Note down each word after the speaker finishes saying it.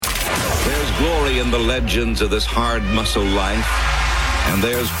glory in the legends of this hard muscle life, and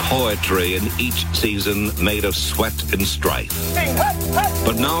there's poetry in each season made of sweat and strife.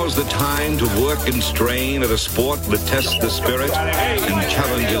 But now's the time to work and strain at a sport that tests the spirit and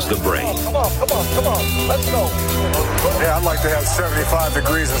challenges the brain. Come on, let's go. Yeah, I'd like to have 75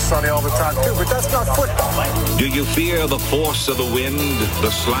 degrees and sunny all the time too, but that's not football. Do you fear the force of the wind, the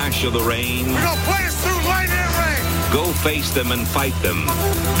slash of the rain? We're gonna play us through lightning and rain. Go face them and fight them.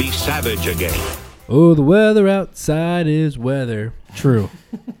 Be savage again. Oh, the weather outside is weather. True.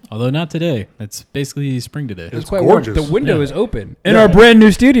 Although not today. It's basically spring today. It's quite gorgeous. warm. The window Yeah. is open in our brand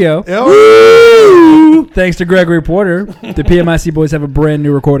new studio. Oh. Thanks to Gregory Porter. The PMIC boys have a brand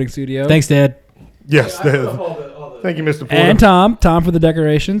new recording studio. Thanks, Dad. Yes. Thank you, Mr. Porter. And Tom for the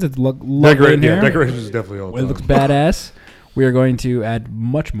decorations. It's lovely in here. Decorations is definitely all It time. looks badass. We are going to add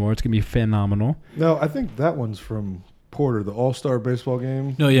much more. It's going to be phenomenal. No, I think that one's from Porter, the All-Star baseball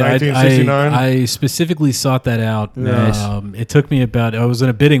game. No, yeah, 1969. I specifically sought that out. Nice. It took me about. I was in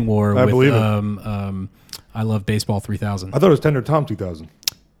a bidding war. I with, believe it. I love Baseball 3000. I thought it was Tender Tom 2000.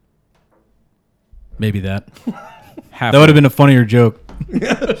 Maybe that. That would have been a funnier joke.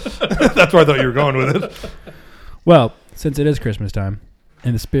 That's where I thought you were going with it. Well, since it is Christmas time,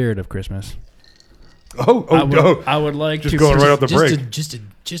 in the spirit of Christmas, I would like Just to going right off the break.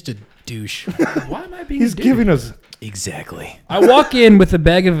 Just a douche. Why am I being? He's a dick? giving us. Exactly. I walk in with a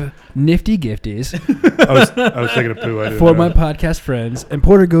bag of nifty gifties I was taking a poo. I didn't for know. my podcast friends, and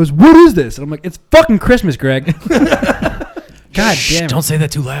Porter goes, "What is this?" And I'm like, "It's fucking Christmas, Greg." God damn it! Don't say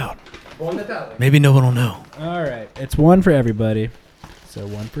that too loud. Maybe no one will know. All right, it's one for everybody. So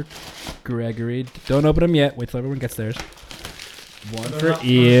one for Gregory. Don't open them yet. Wait till everyone gets theirs. One for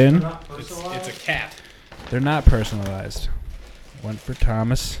Ian. It's a cat. They're not personalized. One for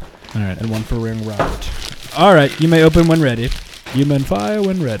Thomas. All right. And one for Ring Robert. All right, you may open when ready. You may fire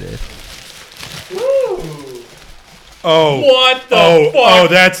when ready. Oh. What the Oh, fuck?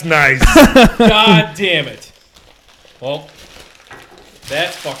 that's nice. God damn it. Well,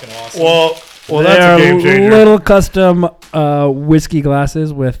 that's fucking awesome. well, that's a game changer. Little custom whiskey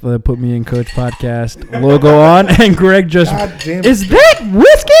glasses with the Put Me in Coach podcast logo on. And Greg just, God damn it. is that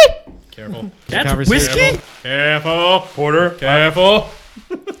whiskey? Careful. That's whiskey? Careful. Porter, Careful.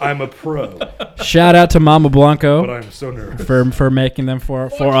 I'm a pro, Shout out to Mama but Blanco I'm so nervous. for making them for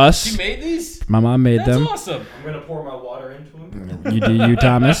us. You made these? My mom made That's them. awesome. I'm gonna pour my water into him. You do you,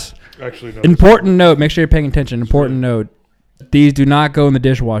 Thomas. Actually, no. Important note. Make sure you're paying attention. Important note. These do not go in the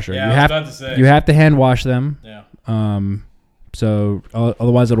dishwasher. Yeah, you I was have about to say. you have to hand wash them. Yeah. So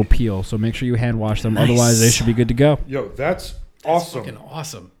otherwise it'll peel. So make sure you hand wash them. Nice. Otherwise they should be good to go. Yo, that's That's awesome. fucking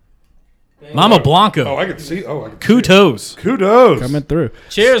awesome. Mama Blanco. Oh, I can see. Oh, I can see. Kudos. Kudos. Coming through.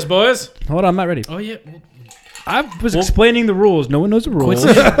 Cheers, boys. Hold on, I'm not ready. Oh, yeah. I was explaining the rules. No one knows the rules.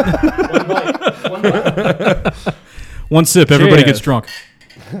 One bite. One sip, everybody Cheers. gets drunk.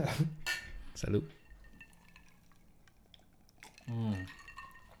 Salute.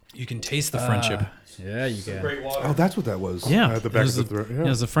 You can taste the friendship. Yeah, you can. Great water. Oh, that's what that was. Yeah. At the back it was of the throat. It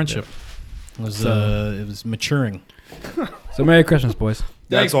was the friendship. It was maturing. So Merry Christmas, boys.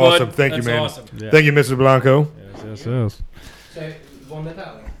 That's Thanks, awesome. bud. Thank you, That's man. awesome. Thank you, Mrs. Blanco. Yes. Say, buon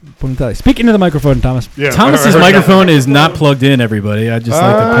Natale. Speaking to the microphone, Thomas. Yeah, Thomas's I heard microphone is not plugged in, everybody. I'd just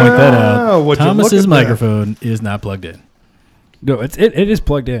like to point that Ah, out. would you look Thomas's at that? microphone is not plugged in. No, it is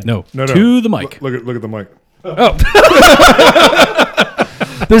plugged in. No, No. to the mic. Look at the mic.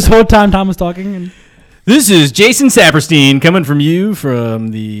 This whole time Tom was talking. And This is Jason Saperstein coming from you from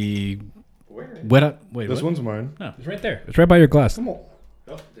the... Wait, This what? one's mine. it's right there. It's right by your glass. Oh,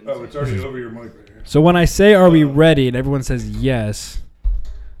 it's already over your mic right here. So when I say, "Are we ready?" and everyone says yes,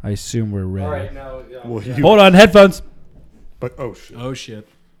 I assume we're ready. All right, now. Well, you, Hold on, headphones. but oh shit. Oh, shit.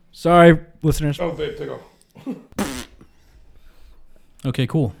 Sorry, listeners. Oh, babe, take off. Okay,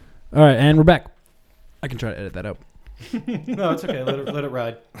 cool. All right, and we're back. I can try to edit that out. No, it's okay. Let it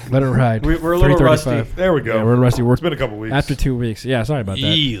ride. Let it ride. We're a little 3:35. rusty. There we go. Yeah, we're rusty. We're It's been a couple weeks. after 2 weeks. Yeah, sorry about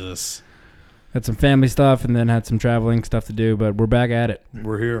that. Yes. Had some family stuff and then had some traveling stuff to do, but we're back at it.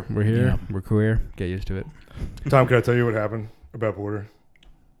 We're here. We're here. Yeah. We're queer. Get used to it. Tom, can I tell you what happened about Porter?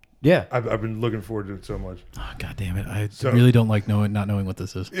 Yeah. I've been looking forward to it so much. Oh, God damn it. I So- really don't like not knowing what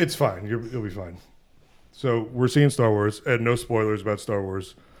this is. It's fine. You'll be fine. So we're seeing Star Wars, and no spoilers about Star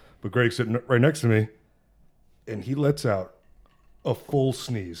Wars, but Greg's sitting right next to me, and he lets out a full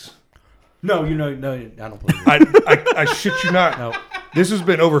sneeze. No, no, I don't believe you. I shit you not. No. This has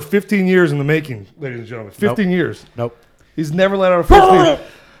been over 15 years in the making, ladies and gentlemen. 15 years. Nope. He's never let out a full sneeze.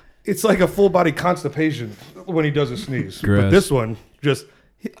 It's like a full body constipation when he does a sneeze. Gross. But this one,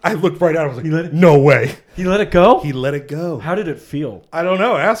 I looked right at him. I was He let like, it- no way. He let it go? He let it go. How did it feel? I don't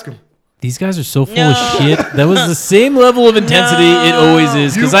know. Ask him. These guys are so full of shit. That was the same level of intensity it always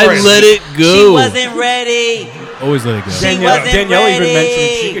is because I let it go. She wasn't ready. Always let it go. Danielle even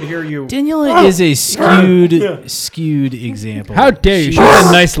mentioned she could hear you. Daniela is a skewed example. How dare you? She's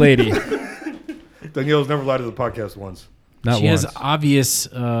a nice lady. Danielle's never lied to the podcast once. Not she once. has obvious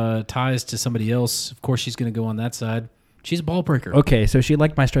ties to somebody else. Of course, she's going to go on that side. She's a ball breaker. Okay, so she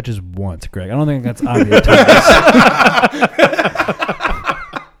liked my stretches once, Greg. I don't think that's obvious.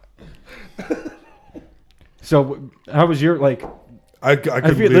 So how was your like? I I couldn't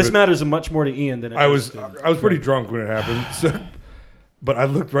feel believe this it. matters much more to Ian than it I does was to pretty drunk when it happened. So, but I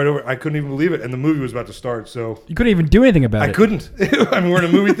looked right over. I couldn't even believe it, and the movie was about to start. So You couldn't even do anything about I it. couldn't. I mean, we're in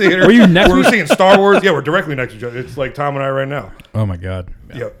a movie theater. Were you next We're to- seeing Star Wars. Yeah, we're directly next to each other. It's like Tom and I right now. Oh my god.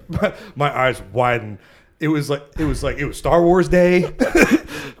 Yeah, my eyes widened. It was like it was Star Wars Day.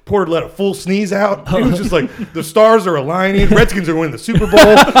 Porter let a full sneeze out. It was just like the stars are aligning. Redskins are winning the Super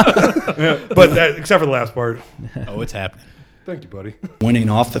Bowl. But except for the last part. Oh, it's happening. Thank you, buddy. Winning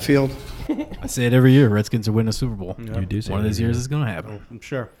off the field. I say it every year. Redskins are winning a Super Bowl. You do say One of that, these years is going to happen. I'm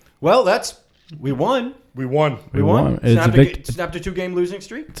sure. Well, we won. We won. We won. It's a Snapped a 2-game losing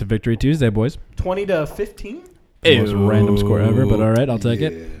streak. It's a victory Tuesday, boys. 20-15. Most random score ever, but all right, I'll take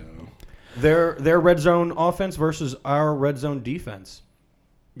it. Their red zone offense versus our red zone defense.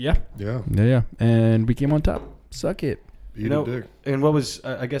 Yeah. Yeah. Yeah. And we came on top. Suck it. Eat a dick. And what was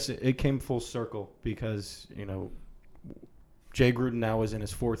I guess it came full circle because Jay Gruden now is in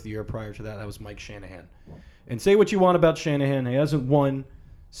his 4th year. Prior to that was Mike Shanahan. And say what you want about Shanahan, he hasn't won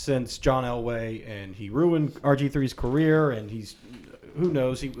since John Elway, and he ruined RG3's career, and he's who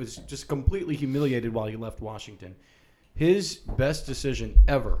knows, he was just completely humiliated while he left Washington. His best decision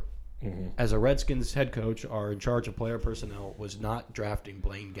ever as a Redskins head coach or in charge of player personnel was not drafting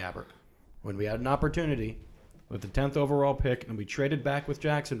Blaine Gabbert. When we had an opportunity with the 10th overall pick and we traded back with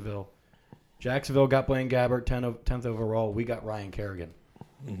Jacksonville got Blaine Gabbert, 10th overall. We got Ryan Kerrigan.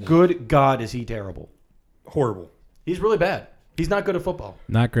 Good God, is he terrible. Horrible. He's really bad. He's not good at football.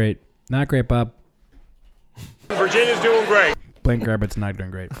 Not great. Not great, Bob. Virginia's doing great. Blaine Garbett's not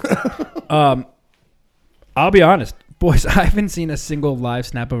doing great. I'll be honest. Boys, I haven't seen a single live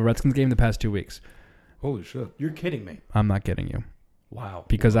snap of a Redskins game the past 2 weeks. Holy shit. You're kidding me. I'm not kidding you. Wow.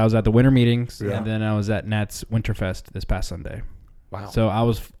 Because I was at the winter meetings, Yeah. and then I was at Nats Winterfest this past Sunday. Wow. So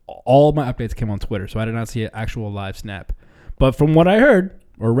all my updates came on Twitter, so I did not see an actual live snap. But from what I heard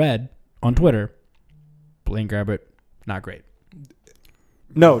or read on Twitter, Blaine Gabbert, not great.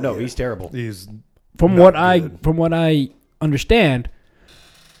 No, he's terrible. He's From Not what I understand,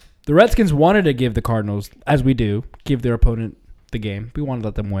 the Redskins wanted to give the Cardinals, as we do, give their opponent the game. We wanted to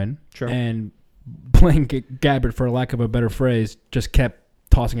let them win. Sure. And Blaine Gabbert, for lack of a better phrase, just kept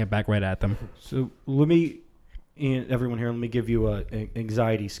tossing it back right at them. So everyone here, let me give you an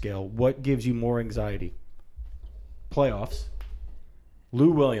anxiety scale. What gives you more anxiety? Playoffs,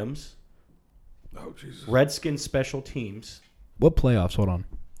 Lou Williams, oh Jesus. Redskins special teams, What playoffs? Hold on.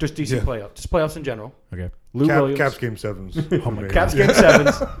 just DC playoffs, just playoffs in general. Okay. Lou Williams, Caps game 7s. Oh my Caps game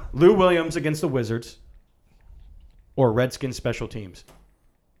 7s, Lou Williams against the Wizards, or Redskins special teams.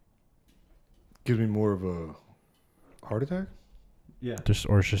 Gives me more of a heart attack. Yeah. Just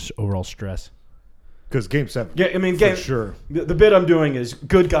overall stress. Because game 7. Yeah, I mean, for sure. The bit I'm doing is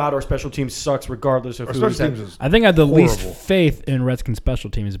good God, our special teams sucks regardless of Our who's special at. teams is I think I have the least horrible. faith in Redskins special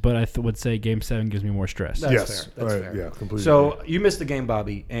teams, but I would say Game 7 gives me more stress. That's yes. fair. That's Right, fair. Yeah, completely. So you missed the game,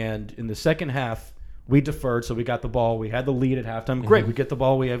 Bobby, and in the second half, we deferred, so we got the ball. We had the lead at halftime. Great, we get the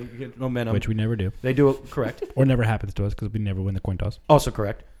ball. We get momentum. Which we never do. They do it correct. Or never happens to us because we never win the coin toss. Also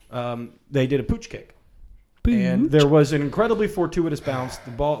correct. They did a pooch kick. And there was an incredibly fortuitous bounce.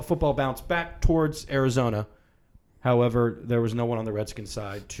 The football bounced back towards Arizona. However, there was no one on the Redskins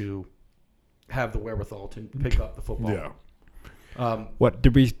side to have the wherewithal to pick up the football. yeah. What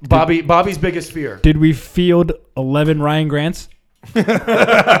did we? Bobby's biggest fear. Did we field 11 Ryan Grants?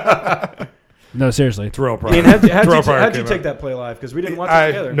 No, seriously. Terrell Pryor. Ian, how'd Terrell you came take out. that play live? Because we didn't watch it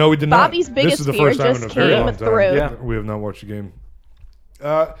together. No, we did not. Bobby's This biggest is the fear first time just in a very came long time. through. Yeah. We have not watched the game.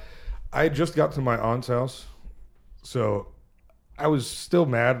 I just got to my aunt's house, so I was still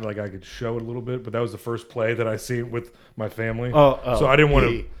mad. Like I could show it a little bit, but that was the first play that I seen with my family. So I didn't want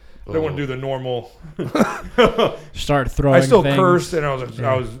to. I didn't want to do the normal. Start throwing. I still things. cursed, and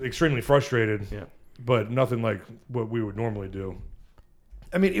I was extremely frustrated. Yeah. But nothing like what we would normally do.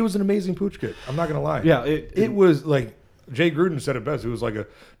 I mean, it was an amazing pooch kick. I'm not gonna lie. Yeah, it was like Jay Gruden said it best. It was like a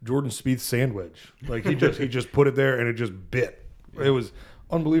Jordan Spieth sandwich. Like he just put it there and it just bit. It was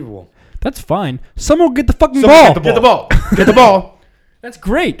unbelievable. That's fine. Someone will get the fucking Someone ball. get the Get the ball. Get the ball. That's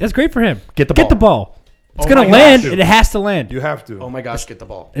great. That's great for him. Get the Get the ball. It's gonna land. It has to land. You have to. Oh my gosh, get the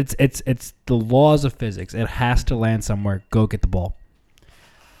ball. It's the laws of physics. It has to land somewhere. Go get the ball.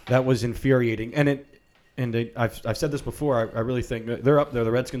 That was infuriating, I've said this before. I really think they're up there.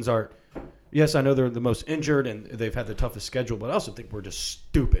 The Redskins are. Yes, I know they're the most injured and they've had the toughest schedule, but I also think we're just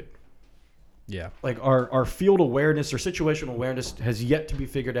stupid. Yeah. Like our field awareness or situational awareness has yet to be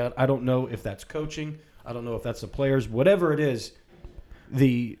figured out. I don't know if that's coaching. I don't know if that's the players. Whatever it is,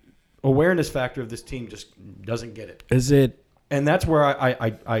 the awareness factor of this team just doesn't get it. Is it? And that's where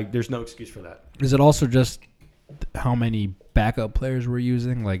I there's no excuse for that. Is it also just how many backup players we're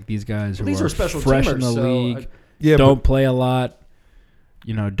using? Like these guys who These are are special fresh teamers, in the so league, Yeah, don't play a lot.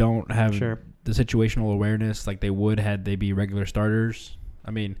 Don't have Sure. the situational awareness like they would had they be regular starters.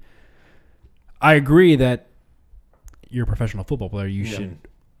 I mean, I agree that you're a professional football player. You should,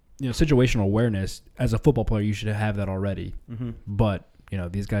 situational awareness as a football player, you should have that already. Mm-hmm. But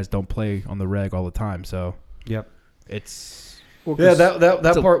these guys don't play on the reg all the time, so Yep. it's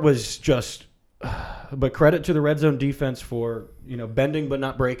That part was just. But credit to the red zone defense for bending but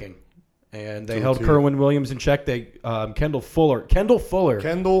not breaking, and they held Kerwin Williams in check. They Kendall Fuller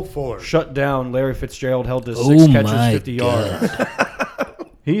shut down Larry Fitzgerald, held to 6 catches, 50 yards.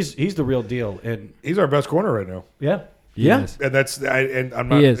 He's the real deal, and he's our best corner right now. yeah. And and I'm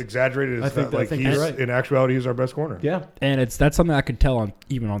not exaggerating. I think he's you're right. in actuality he's our best corner. Yeah. And that's something I could tell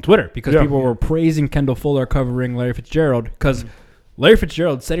even on Twitter because people were praising Kendall Fuller covering Larry Fitzgerald because Larry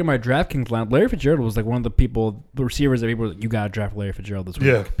Fitzgerald, setting my DraftKings lineup, Larry Fitzgerald was like one of the receivers that people were like, you got to draft Larry Fitzgerald this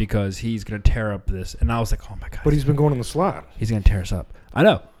week because he's going to tear up this. And I was like, oh my God. But he's been going in the slot. He's going to tear us up. I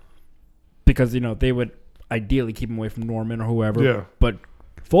know. Because, they would ideally keep him away from Norman or whoever. Yeah. But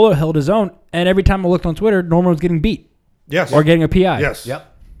Fuller held his own. And every time I looked on Twitter, Norman was getting beat. Yes. Or getting a PI. Yes.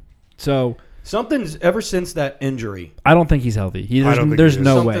 Yep. So Something's ever since that injury. I don't think he's healthy. There's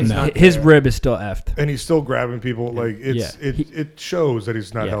no way. Something's His rib is still effed. And he's still grabbing people. Like it shows that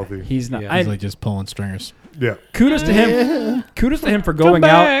he's not healthy. He's not. Yeah. He's like just pulling stringers. Yeah. Kudos to him. Kudos to him for going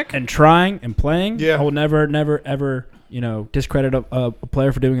out and trying and playing. Yeah. I will never, ever, discredit a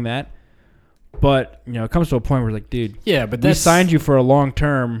player for doing that. But it comes to a point where like, dude, but we signed you for a long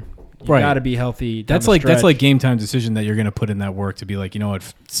term. You got to be healthy. That's like game time decision that you're going to put in that work to be like,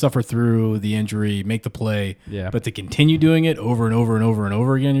 suffer through the injury, make the play. Yeah. But to continue doing it over and over and over and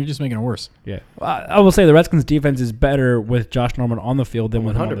over again, you're just making it worse. Yeah. Well, I will say the Redskins defense is better with Josh Norman on the field than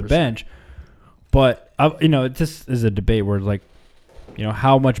with him on the 100%. bench. But it just is a debate where like,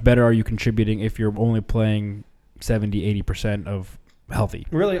 how much better are you contributing if you're only playing 70-80% of healthy?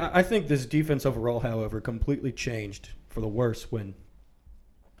 Really, I think this defense overall, however, completely changed for the worse when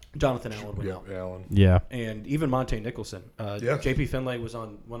Jonathan Allen went out. Allen. Yeah. And even Monte Nicholson. Yes. JP Finlay was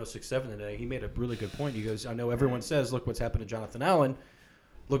on 106.7 today. He made a really good point. He goes, I know everyone says, look what's happened to Jonathan Allen.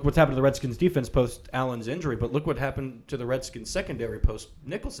 Look what's happened to the Redskins defense post Allen's injury. But look what happened to the Redskins secondary post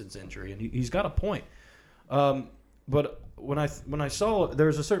Nicholson's injury. And he's got a point. But when I saw there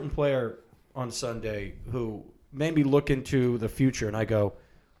was a certain player on Sunday who made me look into the future, and I go,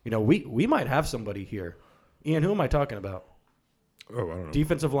 we might have somebody here. Ian, who am I talking about? Oh, I don't know.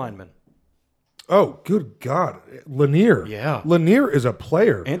 Defensive lineman. Oh, good God. Lanier. Yeah. Lanier is a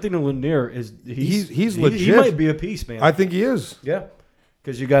player. Anthony Lanier is He's legit. He might be a piece, man. I think he is. Yeah.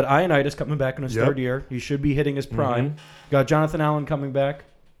 Because you got Ioannidis coming back in his Yep. third year. He should be hitting his prime. Got Jonathan Allen coming back.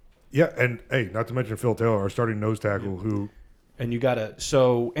 Yeah, and hey, not to mention Phil Taylor, our starting nose tackle, who And you got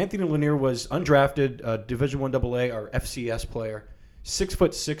so Anthony Lanier was undrafted, Division I AA, our FCS player,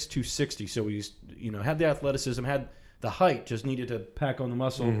 6'6", 260. So he's had the athleticism, had the height, just needed to pack on the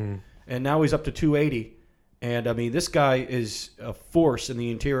muscle, and now he's up to 280. And I mean, this guy is a force in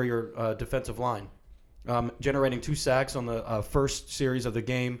the interior defensive line, generating 2 sacks on the first series of the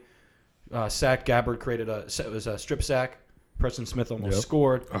game. Sack Gabbard created it was a strip sack. Preston Smith almost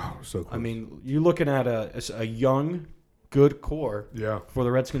scored. oh, so close. I mean, you're looking at a young, good core for the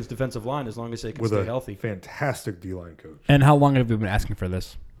Redskins defensive line as long as they can with stay a healthy. fantastic D-line coach. And how long have we been asking for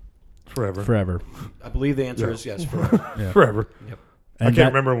this? Forever. I believe the answer is yes. Forever. Forever. Yep. I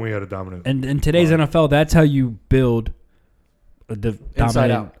can't remember when we had a dominant. And in today's NFL, that's how you build a Inside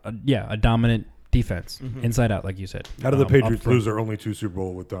dominant, a dominant defense, inside out, like you said. How did the Patriots up front. lose their only 2 Super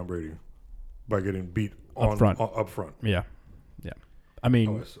Bowl with Tom Brady? By getting beat Up front. Up front. Yeah. I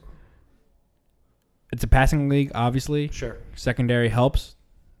mean, it's a passing league, obviously. Sure. Secondary helps.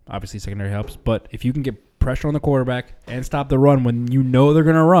 Obviously, secondary helps. But if you can get pressure on the quarterback and stop the run when you know they're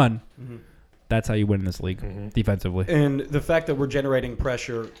going to run, that's how you win in this league defensively. And the fact that we're generating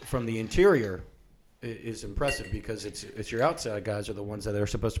pressure from the interior is impressive because it's your outside guys are the ones that are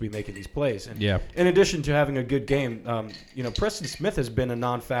supposed to be making these plays. And Yeah. in addition to having a good game, Preston Smith has been a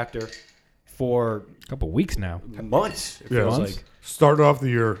non-factor for A couple weeks now. months. It feels like. Started off the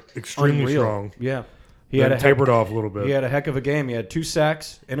year extremely Unreal. strong. Yeah. He had tapered off a little bit. He had a heck of a game. He had 2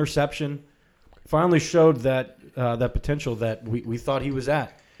 sacks, interception. Finally showed that potential that we thought he was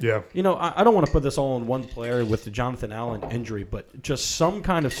at. Yeah. You know, I don't want to put this all on one player with the Jonathan Allen injury, but just some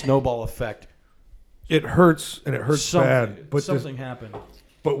kind of snowball effect. It hurts, and it hurts bad. But something happened.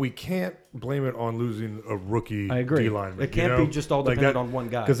 But we can't blame it on losing a rookie I agree. D-lineman. It can't be just all dependent on one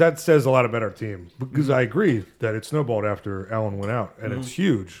guy. Because that says a lot about our team. Because I agree that it snowballed after Allen went out, and it's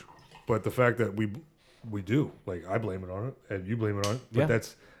huge. But the fact that we do, like, I blame it on it, and you blame it on it. But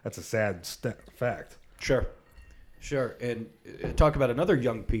that's a sad fact. Sure. And talk about another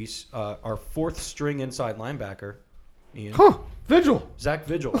young piece, our 4th string inside linebacker, Ian. Vigil. Zach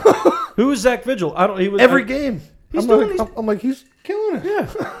Vigil. Who is Zach Vigil? He was Every game. He's I'm like, he's killing it.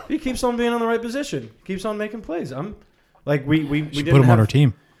 Yeah, he keeps on being on the right position. Keeps on making plays. I'm like we didn't put him on our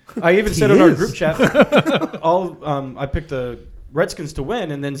team. I even said in our group chat, I picked the Redskins to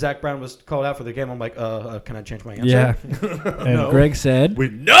win, and then Zach Brown was called out for the game. I'm like, can I change my answer? Yeah. And Greg said, We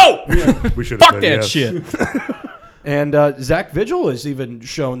should have Fuck said that yes. shit. And Zach Vigil has even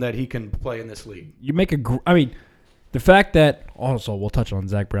shown that he can play in this league. you make the fact that, also, we'll touch on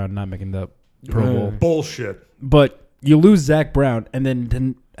Zach Brown not making the Pro Bowl. Bullshit. But you lose Zach Brown and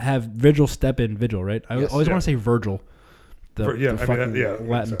then have Vigil step in. Vigil, right? I always want to say Virgil, the fucking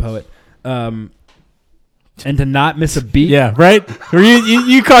Latin poet. And to not miss a beat. Yeah, right?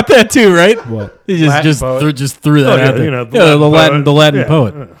 You caught that too, right? What? He just threw that out there. You know, the Latin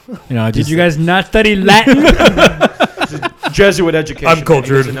poet. You know, Did you guys not study Latin? Jesuit education. I'm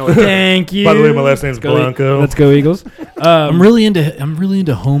cultured. Thank you. By the way, my last name's Blanco. Let's go Eagles. I'm really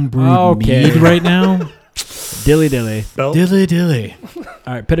into homebrew mead right now. Dilly dilly. Dilly.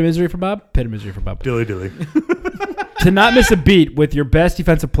 All right, pit of misery for Bob. Pit of misery for Bob. Dilly. To not miss a beat with your best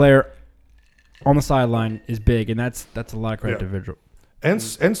defensive player on the sideline is big, and that's a lot of credit to Vigil. And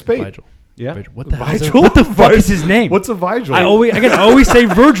Spade. Vigil. Yeah. Vigil. What the hell? Vigil? What the fuck is his name? What's a Vigil? I can always say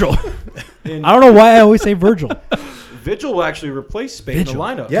Virgil. I don't know why I always say Virgil. Vigil will actually replace Spade in the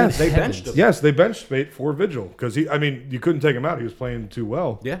lineup. Yes. They benched him. Yes, they benched Spade for Vigil because you couldn't take him out. He was playing too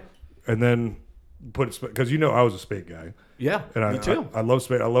well. Yeah. And then because I was a Spade guy. Yeah. And me too. I love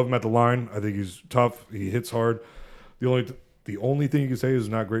Spade. I love him at the line. I think he's tough. He hits hard. The only thing you can say is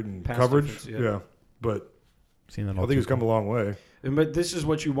not great in Pass coverage. defense, Yeah. But Seen that I think he's come a long way. But this is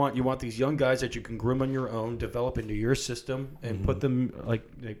what you want. You want these young guys that you can groom on your own, develop into your system, and put them like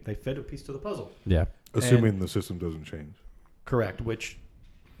they fit a piece to the puzzle. Yeah. Assuming the system doesn't change. Correct. Which,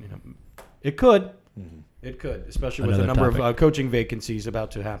 it could. It could, especially with the number of coaching vacancies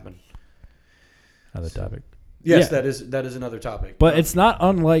about to happen. Another topic. Yes, that is another topic. But it's not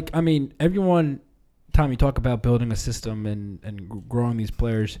unlike, everyone, Tom, you talk about building a system and growing these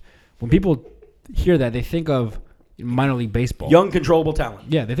players. When people hear that, they think of minor league baseball. Young, controllable talent.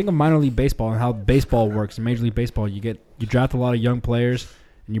 Yeah, they think of minor league baseball and how baseball works. In Major League Baseball, you draft a lot of young players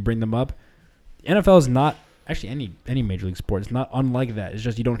and you bring them up. NFL is not, actually any Major League sport, it's not unlike that. It's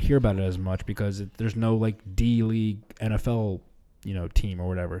just you don't hear about it as much because there's no like D-League NFL team or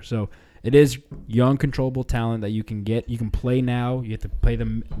whatever. So it is young, controllable talent that you can get. You can play now. You have to pay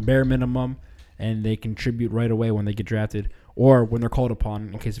them bare minimum, and they contribute right away when they get drafted or when they're called upon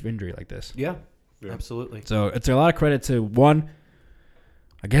in case of injury like this. Yeah, absolutely. So it's a lot of credit to one,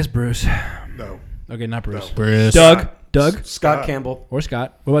 I guess Bruce. No. Okay, not Bruce. No. Bruce. Doug. Scott Campbell. Or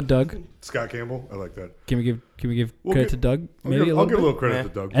Scott. What about Doug? Scott Campbell. I like that. Can we give credit to Doug? Maybe I'll give a little bit? credit to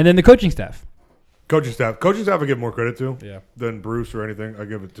Doug. And then the coaching staff. Coaching staff I give more credit to Yeah. than Bruce or anything. I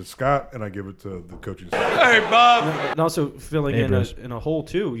give it to Scott and I give it to the coaching staff. And also filling in a hole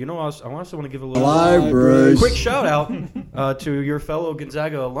too. I also want to give a quick shout out to your fellow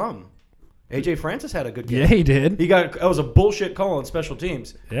Gonzaga alum. AJ Francis had a good game. Yeah, he did. That was a bullshit call on special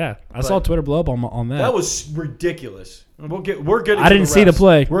teams. Yeah, I saw Twitter blow up on that. That was ridiculous. We're getting. I didn't see the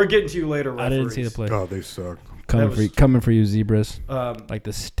play. We're getting to you later. Referees. I didn't see the play. Oh, they suck. Coming for you, zebras. Like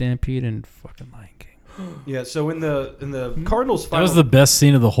the Stampede and fucking Lion King. Yeah. So in the Cardinals final, That was the best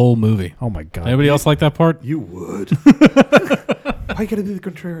scene of the whole movie. Oh my god. Anybody else like that part? You would. Why you gotta be the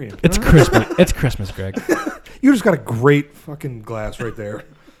contrarian? It's Christmas. It's Christmas, Greg. You just got a great fucking glass right there.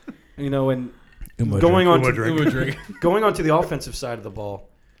 and Uma going on drink. to going on to the offensive side of the ball,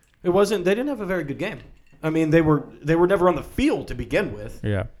 they didn't have a very good game. They were never on the field to begin with.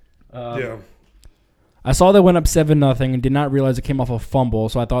 Yeah. Yeah. I saw they went up 7-0 and did not realize it came off a fumble,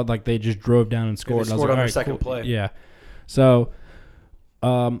 so I thought like they just drove down and scored. They And I was scored like, on their all right, second cool. play. Yeah. So,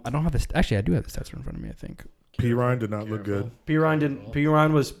 I don't have this. Actually, I do have the stats in front of me. I think. P. Ryan did not look good. P.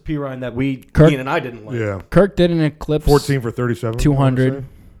 Ryan was P. Ryan that Kirk- Ian and I didn't like. Yeah. Kirk did an eclipse. 14 for 37. 200.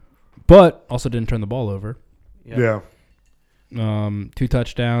 but also didn't turn the ball over. Yeah. 2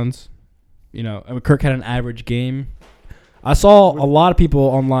 touchdowns. You know, I mean, Kirk had an average game. I saw a lot of people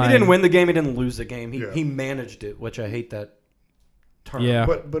online. He didn't win the game. He didn't lose the game. He managed it, which I hate that term. Yeah.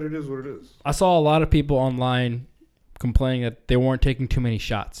 But it is what it is. I saw a lot of people online complaining that they weren't taking too many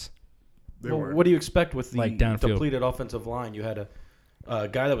shots. What do you expect with the Like downfield. depleted offensive line? You had a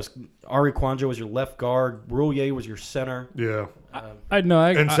guy that was Ari Kwanzaa was your left guard. Roulier was your center. Yeah. I know.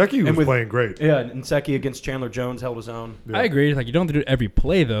 And Secchi was playing great. Yeah, and Secchi against Chandler Jones held his own. Yeah. I agree. Like, you don't have to do it every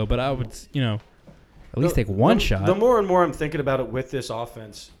play, though, but I would, at least take one shot. The more and more I'm thinking about it with this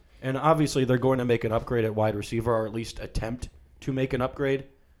offense, and obviously they're going to make an upgrade at wide receiver, or at least attempt to make an upgrade.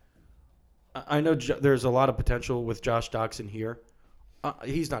 I know there's a lot of potential with Josh Doctson here.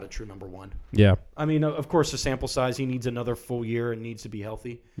 He's not a true number one. Yeah. I mean, of course, the sample size, he needs another full year and needs to be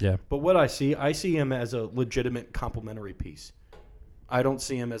healthy. Yeah. But what I see him as a legitimate complementary piece. I don't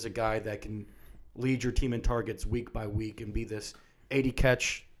see him as a guy that can lead your team in targets week by week and be this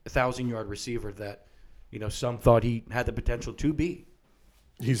 80-catch, 1,000-yard receiver that, some thought he had the potential to be.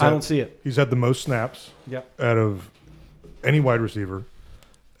 I don't see it. He's had the most snaps out of any wide receiver.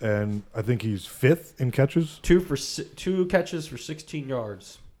 And I think he's 5th in catches. 2 catches for 16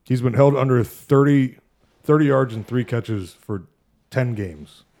 yards. He's been held under 30 yards and 3 catches for 10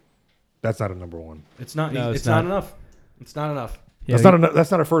 games. That's not a number one. It's not. No, it's not enough. It's not enough. Yeah,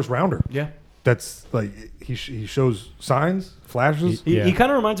 That's not a first rounder. Yeah. That's like he shows signs, flashes. He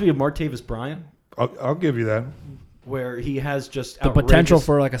kind of reminds me of Martavis Bryant, I'll give you that. where he has just the potential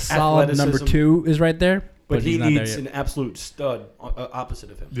for like a solid number athleticism. 2 is right there. But he he's not there needs yet. an absolute stud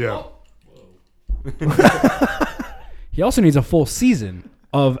opposite of him. Yeah. He also needs a full season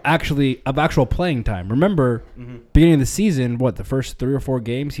of actual playing time. Remember, beginning of the season, the first 3 or 4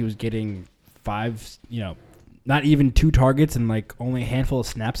 games, he was getting 5, not even 2 targets and like only a handful of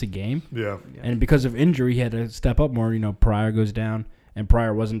snaps a game. Yeah. And because of injury, he had to step up more. Pryor goes down, and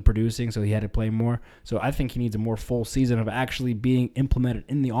Pryor wasn't producing, so he had to play more. So I think he needs a more full season of actually being implemented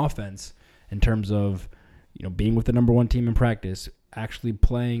in the offense in terms of, being with the number 1 team in practice, actually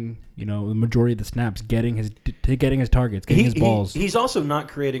playing, the majority of the snaps, getting his targets, getting his balls. He's also not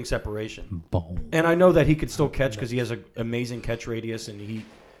creating separation. And I know that he could still catch because he has an amazing catch radius and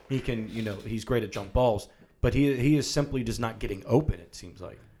he can, he's great at jump balls. But he is simply just not getting open, it seems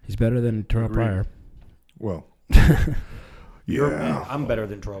like. He's better than Terrell Pryor. Well. I'm better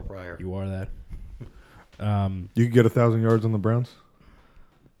than Terrell Pryor. You are that. You could get 1,000 yards on the Browns?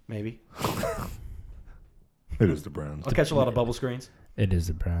 Maybe. It is the Browns. I'll catch a lot of bubble screens. It is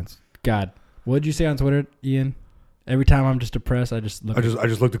the Browns. God, what did you say on Twitter, Ian? Every time I'm just depressed, I just look. I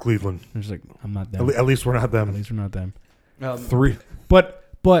just looked at Cleveland. I'm just like, I'm not them. At least we're not them. At least we're not them. 3.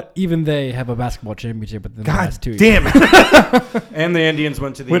 But even they have a basketball championship within the last 2 years. Damn it! And the Indians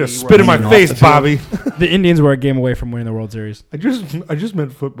went to the. Way to spit in my face, Bobby. The Indians were a game away from winning the World Series. I just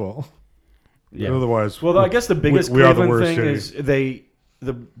meant football. Yeah. Otherwise, Well, I guess the biggest we are the Cleveland worst thing city. is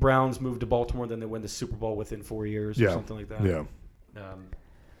the Browns moved to Baltimore, then they win the Super Bowl within 4 years or something like that. Yeah.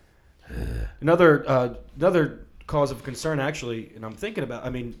 Another cause of concern, actually, and I'm thinking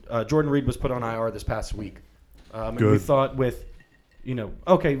about. Jordan Reed was put on IR this past week, and we thought with,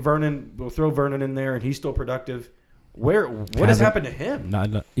 Vernon, we'll throw Vernon in there, and he's still productive. What has happened to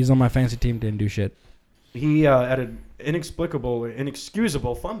him? He's on my fantasy team. Didn't do shit. He had an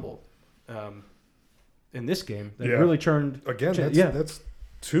inexcusable fumble in this game that really turned. Again, that's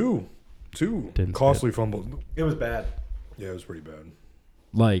two costly fumbles. It was bad. Yeah, it was pretty bad.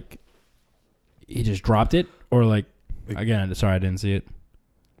 Like, he just dropped it, or again, sorry, I didn't see it.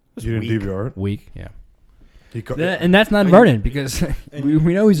 You didn't DVR it? Weak, yeah. And that's not Vernon because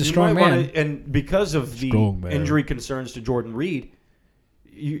we know he's a strong man. And because of the injury concerns to Jordan Reed,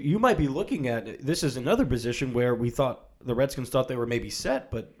 you might be looking at this is another position where we thought the Redskins thought they were maybe set,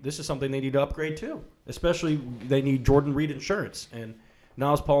 but this is something they need to upgrade too. Especially they need Jordan Reed insurance, and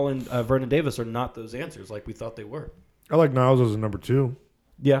Niles Paul and Vernon Davis are not those answers like we thought they were. I like Niles as a number 2.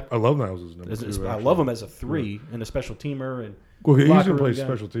 Yeah, I love Niles as a number 2. I love him as a 3 and a special teamer and. Well, he's going to play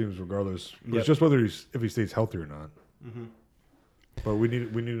special teams regardless. It's just whether if he stays healthy or not. Mm-hmm. But we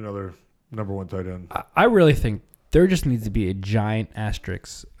need another number 1 tight end. I really think there just needs to be a giant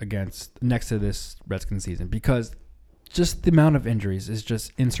asterisk next to this Redskins season because just the amount of injuries is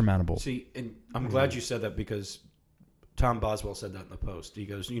just insurmountable. See, and I'm glad you said that because Tom Boswell said that in the Post. He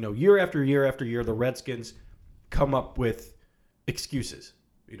goes, year after year after year, the Redskins come up with excuses.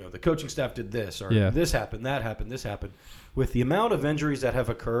 The coaching staff did this, or this happened, that happened, this happened. With the amount of injuries that have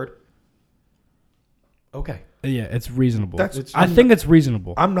occurred, okay. Yeah, it's reasonable. I think it's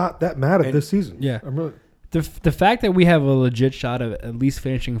reasonable. I'm not that mad at this season. Yeah. I'm really. The fact that we have a legit shot of at least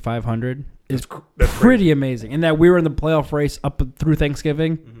finishing 500 is that's pretty crazy. amazing, and that we were in the playoff race up through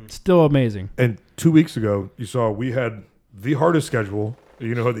Thanksgiving, still amazing. And 2 weeks ago, you saw we had the hardest schedule.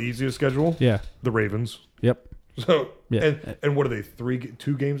 You know, the easiest schedule. Yeah. The Ravens. Yep. So Yeah. and what are they?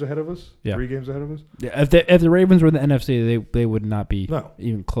 2 games ahead of us? Yeah. 3 games ahead of us. Yeah. If the Ravens were in the NFC, they would not be No.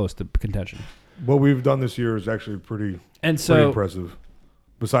 even close to contention. What we've done this year is actually pretty So impressive.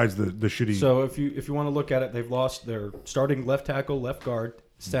 Besides the shitty. So if you want to look at it, they've lost their starting left tackle, left guard,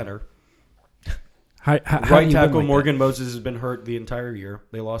 center. how do Right you win tackle like Morgan Moses has been hurt the entire year.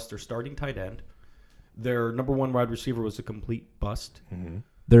 They lost their starting tight end. Their number 1 wide receiver was a complete bust. that?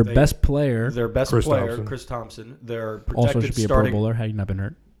 Their best player Their best Chris player, Thompson. Chris Thompson. Their also projected should be a Pro starting Bowler. Had he not been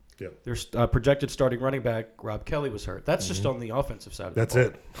hurt? their projected starting running back, Rob Kelly, was hurt. That's just on the offensive side of That's the ball.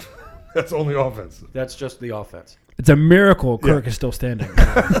 it. That's only offense. That's just the offense. It's a miracle Kirk is still standing.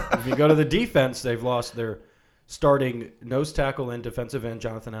 If you go to the defense, they've lost their starting nose tackle and defensive end,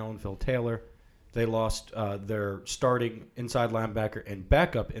 Jonathan Allen, Phil Taylor. They lost their starting inside linebacker and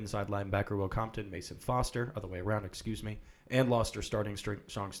backup inside linebacker, Will Compton, Mason Foster, other way around, excuse me, and lost their starting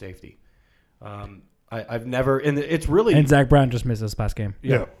strong safety. I've never, and it's really, And Zach Brown just missed this past game.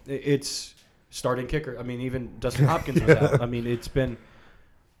 Yeah. it's starting kicker. I mean, even Dustin Hopkins was out. I mean, it's been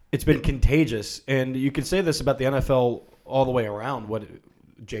contagious, and you can say this about the NFL all the way around. What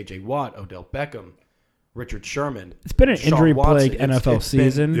J.J. Watt, Odell Beckham, Richard Sherman. It's been an Sean injury-plagued Watson. NFL It's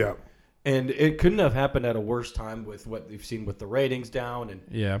been- season. Yeah. and it couldn't have happened at a worse time with what we've seen with the ratings down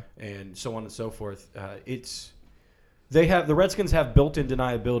and so on and so forth. The Redskins have built-in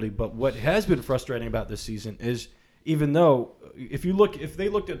deniability, but what has been frustrating about this season is even though if we looked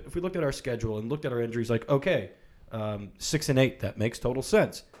at our schedule and looked at our injuries, like 6-8, that makes total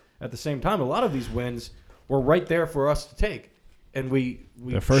sense. At the same time, a lot of these wins were right there for us to take, and we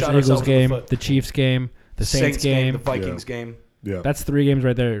The first shot Eagles ourselves in game, the foot. the Chiefs game, the Saints game. the Vikings game, Yeah. That's 3 games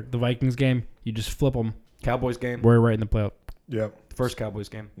right there. The Vikings game, you just flip them. Cowboys game, We're right in the playoff. Yeah. the first Cowboys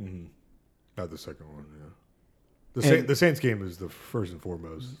game. Not the second one. Yeah. The Saints game is the first and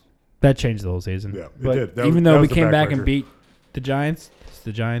foremost. That changed the whole season. Yeah, it But did. That even was- that though we was the came back and backbreaker. beat the Giants,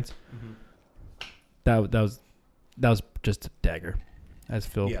 that was just a dagger, as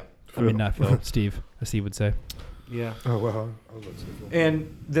Phil. Yeah. I mean, not Phil. Steve, as Steve would say. Yeah. Oh well. I was about to say Phil.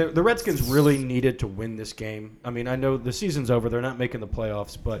 And the Redskins really needed to win this game. I mean, I know the season's over; they're not making the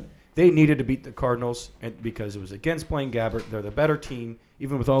playoffs, but they needed to beat the Cardinals, and because it was against Blaine Gabbert. They're the better team,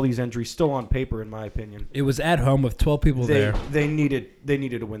 even with all these injuries still on paper, in my opinion. It was at home with 12 people there. They needed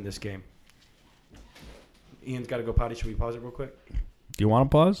to win this game. Ian's got to go potty. Should we pause it real quick? Do you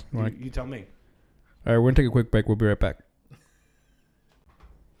want to pause? You tell me. All right, we're going to take a quick break. We'll be right back.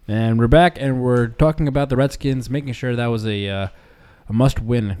 And we're back, and we're talking about the Redskins, making sure that was a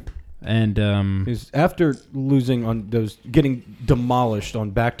must-win. And Because after losing on those, getting demolished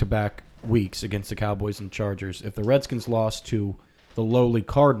on back-to-back weeks against the Cowboys and Chargers, if the Redskins lost to the lowly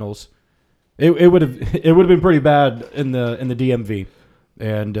Cardinals, it would have been pretty bad in the DMV.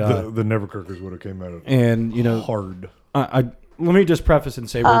 And the Neverkirkers would have came out of and you know hard. let me just preface and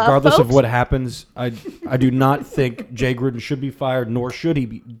say, regardless of what happens, I do not think Jay Gruden should be fired, nor should he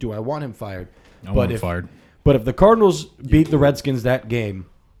be. Do I want him fired? I want him fired. But if the Cardinals beat the Redskins that game,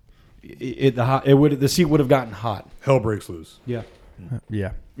 the seat would have gotten hot. Hell breaks loose. Yeah,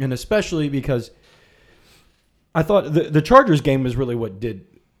 yeah. and especially because I thought the Chargers game was really what did.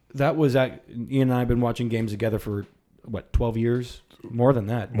 That was Ian and I have been watching games together for 12 years, more than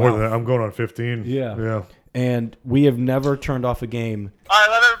that. More Wow. than that. I'm going on 15. Yeah. Yeah. And we have never turned off a game. I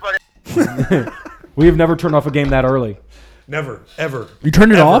love everybody. We have never turned off a game that early. Never. Ever. You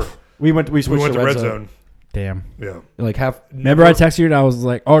turned it Ever. off? We switched We went to to red red zone. zone. Damn. Yeah. Like half. Remember I texted you and I was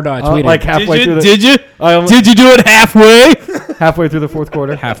like, oh, no, I tweeted. Like halfway through the. Did you? I almost- Did you do it halfway? halfway through the fourth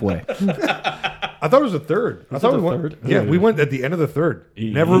quarter. Halfway. I thought it was the third. I thought it we the went. third? Yeah, we went at the end of the third.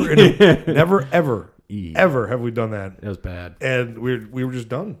 Never, ever have we done that. It was bad. And we were just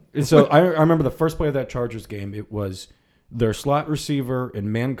done. And so I remember the first play of that Chargers game. It was their slot receiver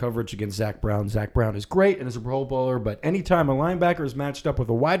in man coverage against Zach Brown. Zach Brown is great and is a Pro Bowler, but anytime a linebacker is matched up with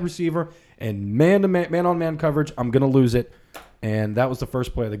a wide receiver and man-on-man coverage, I'm going to lose it. And that was the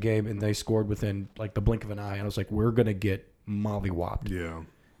first play of the game, and they scored within like the blink of an eye. And I was like, we're going to get mollywopped. Yeah.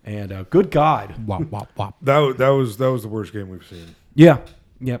 And good God. Wop, wop, wop. That was the worst game we've seen. Yeah.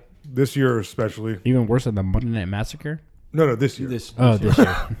 Yep. This year especially. Even worse than the Monday Night Massacre? No, this year. This This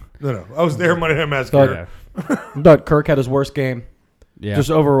year. No. I was there Monday Night Massacre. Thought Kirk had his worst game. Yeah. Just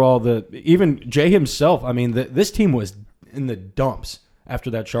overall, even Jay himself. I mean, this team was in the dumps after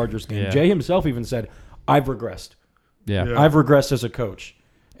that Chargers game. Yeah. Jay himself even said, "I've regressed. yeah. Yeah. I've regressed as a coach."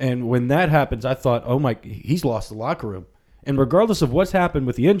 And when that happens, I thought, oh my, he's lost the locker room. And regardless of what's happened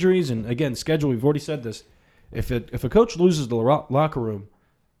with the injuries and again schedule, we've already said this. If a coach loses the locker room,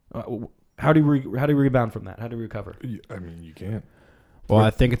 how do you rebound from that? How do you recover? I mean, you can't. Well,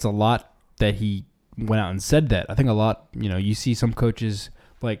 I think it's a lot that he went out and said that. I think a lot. You see some coaches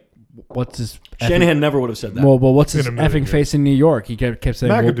like. What's his Shanahan never would have said that. Well, what's his effing face in New York? He kept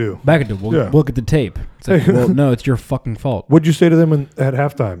saying McAdoo. We'll look at the tape. It's like, well, no, it's your fucking fault. What'd you say to them at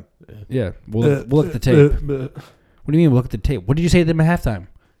halftime? Yeah, we'll look at the tape. What do you mean we'll look at the tape? What did you say to them at halftime?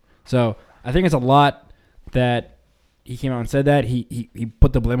 So I think it's a lot that he came out and said that. He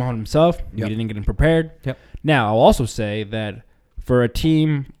put the blame on himself. Yep. He didn't get him prepared. Yep. Now, I'll also say that for a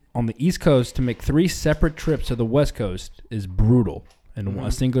team on the East Coast to make 3 separate trips to the West Coast is brutal. In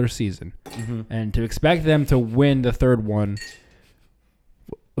a singular season. Mm-hmm. And to expect them to win the third one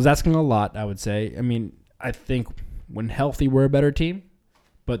was asking a lot, I would say. I mean, I think when healthy, we're a better team,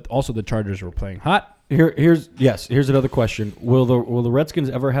 but also the Chargers were playing hot. Here's another question. Will the Redskins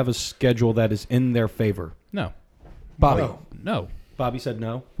ever have a schedule that is in their favor? No. Bobby? No. Bobby said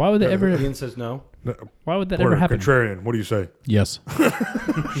no. Why would they ever? Ian says no. Why would that ever happen? Contrarian, what do you say? Yes.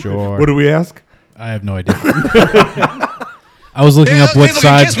 Sure. What do we ask? I have no idea. I was looking up what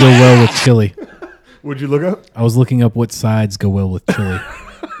sides go well with chili. What'd you look up? I was looking up what sides go well with chili.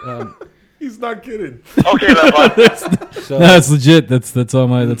 He's not kidding. Okay, that's So No, it's legit. That's on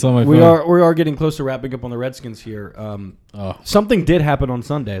my phone. we are getting close to wrapping up on the Redskins here. Something did happen on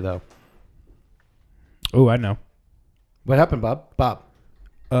Sunday though. Oh, I know. What happened, Bob?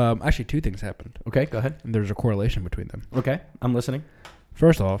 Actually, 2 things happened. Okay, go ahead. And there's a correlation between them. Okay, I'm listening.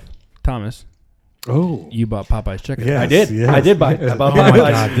 First off, Thomas, you bought Popeye's chicken. Yes, I did. yes. I did buy. I bought Oh my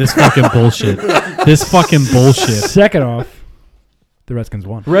Popeyes. god, this fucking bullshit. This fucking bullshit. Second off, the Redskins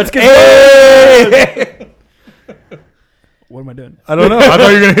won. Redskins. What am I doing? I don't know. I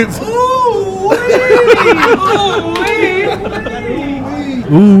thought you were going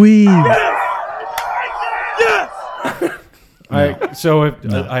to Ooh wee. All right, so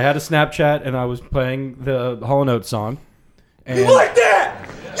I had a Snapchat and I was playing the Hall & Oates song. And You like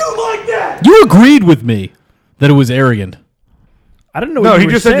that? You agreed with me that it was arrogant. I don't know. No, what he you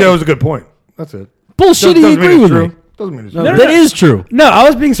were just said saying. that was a good point. That's it. Bullshit. He Doesn't mean agreed it's with true. me. Doesn't mean it's No, true. That is true. No, I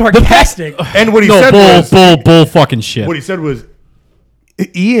was being sarcastic. And what he said was, Bull fucking shit. what he said was,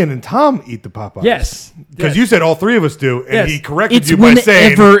 Ian and Tom eat the Popeyes. Yes. Because you said all 3 of us do, and Yes. he corrected It's you by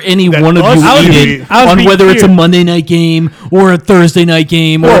saying whenever any that one of us you three- eat it, I was on being whether it's a clear. Monday night game or a Thursday night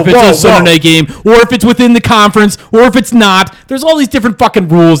game, or Whoa, if it's whoa, a Sunday whoa. night game, or if it's within the conference, or if it's not. There's all these different fucking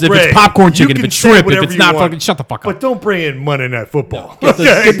rules. If Ray, it's popcorn you chicken, if can it's say shrimp, if whatever it's you not want, fucking, shut the fuck But up. don't bring in Monday Night Football. Get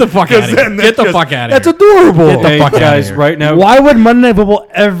the fuck out of here. Get the fuck out of That's here. adorable. Get the hey, fuck outta guys, here. right now. Why would Monday Night Football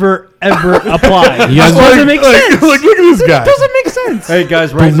ever apply? You guys It doesn't make sense. Look at this guy. It doesn't make sense. Hey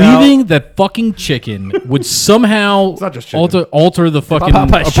guys, right now. Believing that fucking chicken would somehow not just chicken. alter the fucking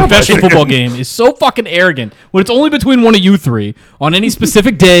Popeyes a chicken. professional football game is so fucking arrogant. When it's only between one of you 3 on any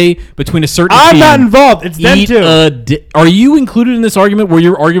specific day between a certain I'm team. not involved. It's them Eat too. are you included in this argument where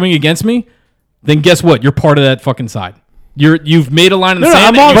you're arguing against me? Then guess what? You're part of that fucking side. You've made a line in the No,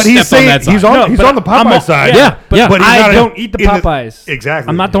 sand I'm on- and But you he's stepped on that saying side. he's but on the I'm Popeye on- side. yeah, yeah. But he's I not don't eat the in Popeyes. Exactly.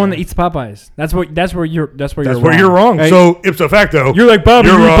 I'm not the one that eats Popeyes. That's where you're. That's where You're wrong. Hey. So ipso facto, You're like, Bob,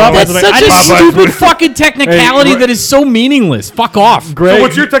 you're you eat wrong. Popeyes. That's like, such I a didn't- Popeyes stupid would- fucking technicality Hey, that is so meaningless. Fuck off. Greg, So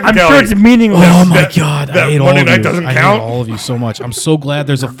what's your I'm technicality? sure it's meaningless. Oh my that- god, that I hate all Monday of night you. doesn't I count? hate all of you so much. I'm so glad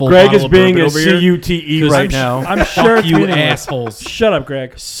there's a full Greg bottle is of being bourbon a over here. CUTE right now. I'm sure it's you meaningless. assholes. Shut up,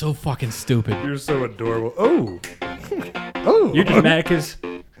 Greg. So fucking stupid. You're so adorable. Oh. You're just mad because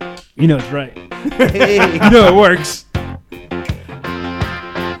you know it's right. You know it works.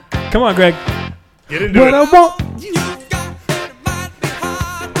 Come on, Greg. Get into What it. I want.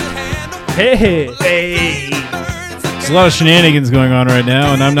 Hey. There's a lot of shenanigans going on right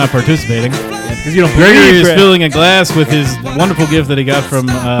now, and I'm not participating. Because you don't Gregory believe, is Greg. filling a glass with his wonderful gift that he got from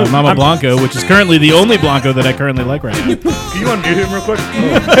Mama Blanco, which is currently the only Blanco that I currently like right now. Can you unmute him real quick?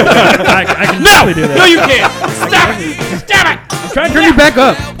 I can definitely do that. No, you can't! Stop it! Stop it! I'm trying to turn you back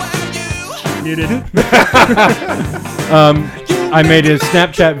up. Muted. I made a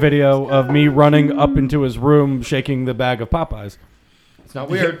Snapchat video of me running up into his room, shaking the bag of Popeyes. It's not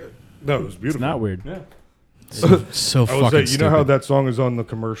weird. No, it was beautiful. It's not weird. So I will fucking say, you stupid. know how that song is on the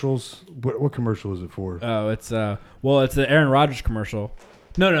commercials? What commercial is it for? Oh, it's it's the Aaron Rodgers commercial.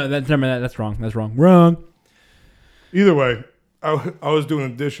 No, that's never that. That's wrong. That's wrong. Wrong. Either way, I was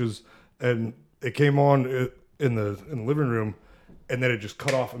doing the dishes and it came on in the living room, and then it just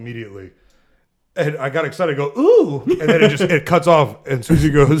cut off immediately. And I got excited. I go, ooh, and then it cuts off. And Susie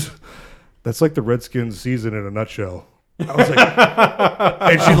goes, "That's like the Redskins season in a nutshell." I was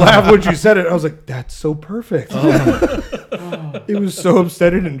like, and she laughed when she said it. I was like, that's so perfect. It was so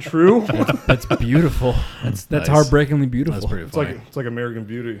upsetting and true. That's beautiful. That's Nice. heartbreakingly beautiful. That's pretty It's funny. like American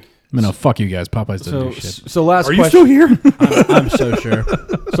Beauty. No, fuck you guys. Popeyes doesn't do shit. So last Are you question. still here? I'm so sure.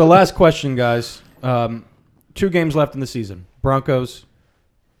 So last question, guys. 2 games left in the season. Broncos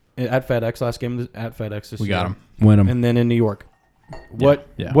at FedEx. Last game at FedEx this We year. got him. Win them. And then in New York. What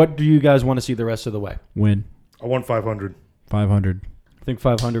yeah. What do you guys want to see the rest of the way? Win. I won 500. 500. I think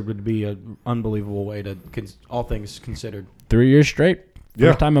 500 would be an unbelievable way to, all things considered. 3 years straight. First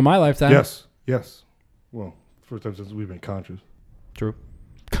Yeah. time in my lifetime. Yes. Well, first time since we've been conscious. True.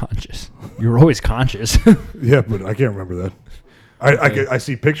 Conscious. You're always conscious. Yeah, but I can't remember that. I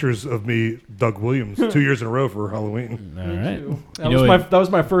see pictures of me, Doug Williams, 2 years in a row for Halloween. All right. That was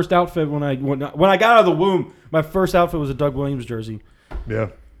my first outfit when I got out of the womb. My first outfit was a Doug Williams jersey. Yeah.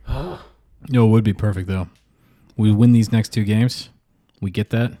 You know, it would be perfect though. We win these next 2 games. We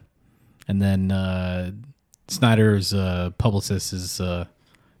get that, and then Snyder's publicist is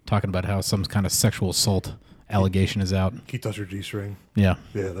talking about how some kind of sexual assault allegation is out. Keith touch your G-string. Yeah,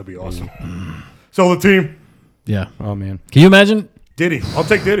 Yeah, that'd be awesome. So the team, yeah. Oh man. Can you imagine? Diddy. I'll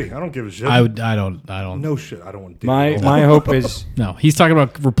take Diddy. I don't give a shit. I don't. No shit. I don't want Diddy. My hope is No, he's talking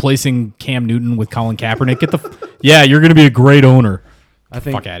about replacing Cam Newton with Colin Kaepernick. Get the. Yeah, you're going to be a great owner. I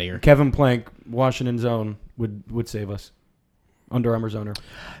think Fuck outta here. Kevin Plank, Washington's own, would save us. Under Armour's owner.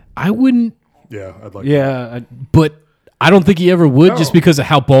 I wouldn't, Yeah, I'd like. Yeah, but I don't think he ever would, No. just because of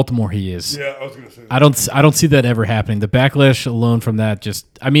how Baltimore he is. Yeah, I was gonna say. I don't see that ever happening. The backlash alone from that, just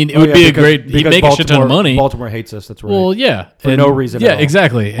it would be a great. He'd make a shit ton of money. Baltimore hates us. That's right. Well, yeah, For no reason Yeah, at all.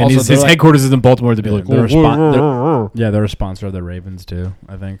 exactly. And Also, his they're like- headquarters is in Baltimore. To be like, They're a sponsor of the Ravens too,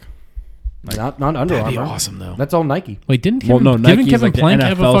 I think. not Under that'd be Armour. awesome though. That's all Nike. Wait, didn't Well, Kevin, no, didn't Nike's Kevin like the Plank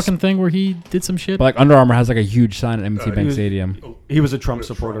have a NFL fucking thing where he did some shit? But like Under Armour has like a huge sign at M.T. he Bank was- Stadium. He was a Trump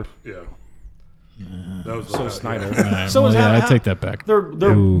supporter. Yeah. That was So Snyder. Alright, So well, is yeah, how- I take that back. They're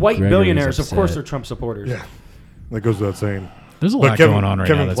Ooh, white Gregory's billionaires. Of course, upset. they're Trump supporters. Yeah. That goes without saying. There's a But lot Kevin, going on right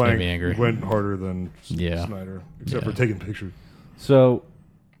Kevin now that's Plank made me angry. went harder than Yeah. Snyder, except Yeah. for taking pictures. So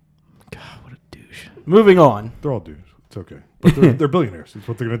God, what a douche. moving on. They're all dudes. It's okay. But they're billionaires. That's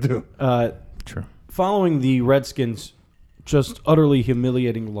what they're gonna do. True. Following the Redskins' just utterly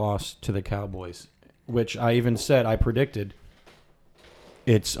humiliating loss to the Cowboys, which I even said I predicted,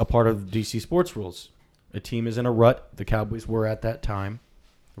 it's a part of DC sports rules. A team is in a rut. The Cowboys were at that time.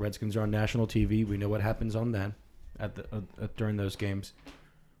 The Redskins are on national TV. We know what happens on then during those games.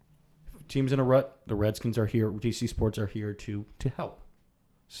 Teams in a rut. The Redskins are here. DC Sports are here to help.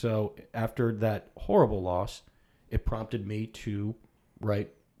 So after that horrible loss, it prompted me to write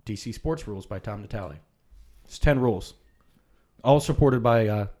DC Sports Rules by Tom Natale. It's 10 rules, all supported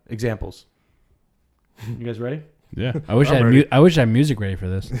by examples. You guys ready? Yeah. I wish I'm ready. I wish I had music ready for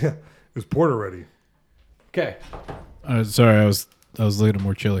this. Yeah. Is Porter ready? Okay. Sorry, I was looking at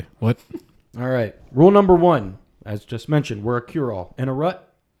more chili. What? All right. Rule number 1, as just mentioned, we're a cure-all. In a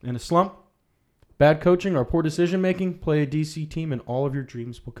rut, in a slump, bad coaching or poor decision-making, play a DC team and all of your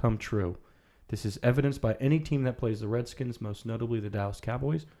dreams will come true. This is evidenced by any team that plays the Redskins, most notably the Dallas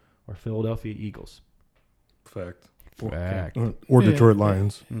Cowboys or Philadelphia Eagles. Fact. Fact. Or Detroit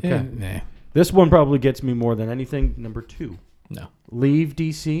Lions. Okay. Yeah, nah. This one probably gets me more than anything. Number 2. No. Leave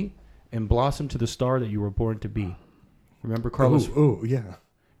DC and blossom to the star that you were born to be. Remember Carlos? Oh, yeah.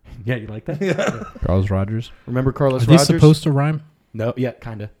 Yeah, you like that? Carlos Rogers. Remember Carlos Are these Rogers? supposed to rhyme? No, yeah,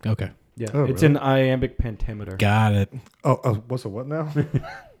 kind of. Okay. Yeah, Oh, it's really? an iambic pentameter. Got it. Oh, what's a what now?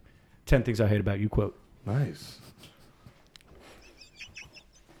 10 things I hate about you quote. Nice.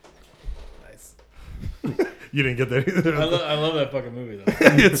 You didn't get that either. I love that fucking movie though.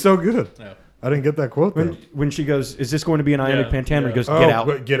 It's so good. Yeah. I didn't get that quote though. When she goes, is this going to be an iambic Yeah, pentameter? He yeah. goes, Oh, get out.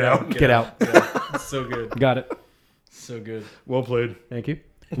 but get out. Get out. It's so good. Got it. So good. Well played. Thank you.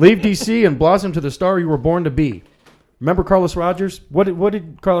 Leave DC and blossom to the star you were born to be. Remember Carlos Rogers? What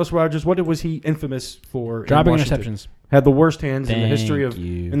did Carlos Rogers? What was he infamous for? in Dropping Washington? interceptions. Had the worst hands in the Thank history of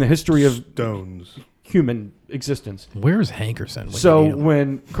you. Stones. human existence. Where's Hankerson? when So you need him?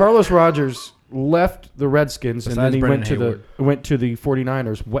 when Carlos Rogers left the Redskins and then Besides he Brendan went to the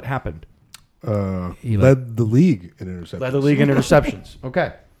 49ers, what happened? He Led the league in interceptions. Led the league in interceptions.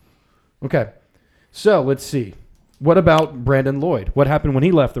 Okay. So let's see. What about Brandon Lloyd? What happened when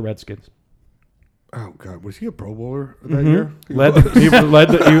he left the Redskins? Oh God, was he a Pro Bowler that year? He led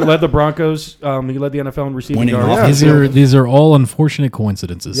the Broncos. He led the NFL in receiving Winning yards. off. these are all unfortunate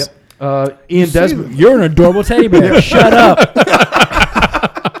coincidences. Yep. Ian Desmond. You're an adorable teddy bear. Shut up.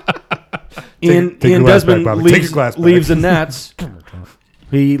 Ian Take your glass back, Desmond Bobby. Take your glass back. leaves the Nats.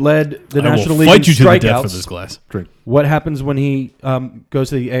 He led the I National will League fight in you to the death for strikeouts. this glass. What happens when he goes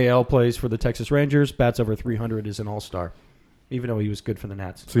to the AL, plays for the Texas Rangers, bats over 300, is an all-star, even though he was good for the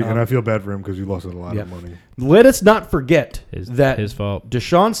Nats. See, and I feel bad for him because you lost a lot of money. Let us not forget that his fault.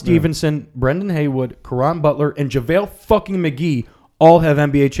 Deshaun Stevenson, Brendan Haywood, Karan Butler, and JaVale fucking McGee all have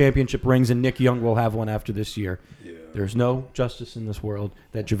NBA championship rings, and Nick Young will have one after this year. Yeah. There's no justice in this world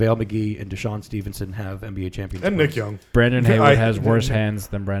that JaVale McGee and Deshaun Stevenson have NBA championship And rings. Nick Young. Brandon Haywood has worse hands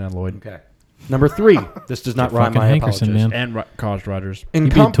than Brandon Lloyd. Okay. Number 3. This does not rhyme. Fucking I Hankerson, apologize. man. And College Rogers.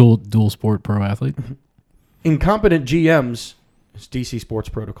 He'd be a dual sport pro athlete. Incompetent GMs is DC Sports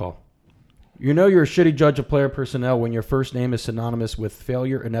Protocol. You know you're a shitty judge of player personnel when your first name is synonymous with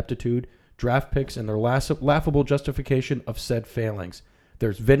failure, ineptitude, draft picks, and their laughable justification of said failings.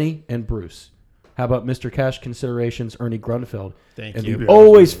 There's Vinny and Bruce. How about Mr. Cash Considerations, Ernie Grunfeld? Thank and you. the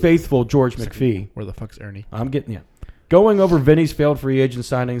always faithful George McPhee. Where the fuck's Ernie? I'm getting you. Going over Vinny's failed free agent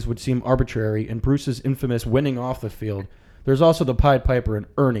signings would seem arbitrary, and Bruce's infamous winning off the field. There's also the Pied Piper and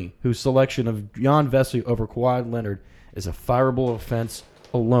Ernie, whose selection of Jan Vesely over Kawhi Leonard is a fireable offense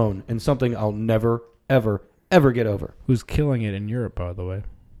alone, and something I'll never, ever, ever get over. Who's killing it in Europe, by the way?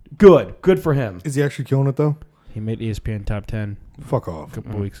 Good for him. Is he actually killing it, though? He made ESPN top 10 Fuck off. a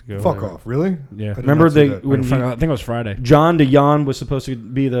couple weeks ago. Fuck off. Really? Yeah. I did Remember not see they that. when I think it was Friday. John to Jan was supposed to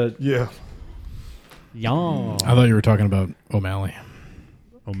be the Yeah. Yawn. I thought you were talking about O'Malley.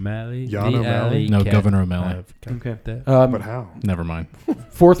 O'Malley. Jan O'Malley? No, Governor O'Malley. okay. But how? Never mind.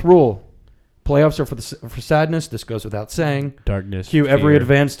 Fourth rule: playoffs are for sadness. This goes without saying. Darkness. Cue every fear.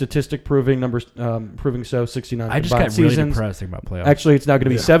 advanced statistic proving so. 69 I just combined got really seasons. depressing about playoffs. Actually, it's now going to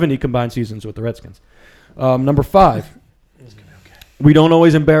be 70 combined seasons with the Redskins. Number 5. We don't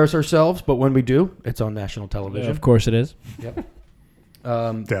always embarrass ourselves, but when we do, it's on national Yeah, television. of course it is. Yep.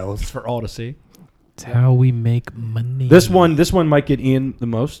 Dallas. It's for all to see. It's how we make money. This one might get Ian the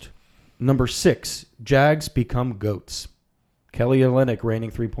most. Number 6. Jags become goats. Kelly Olynyk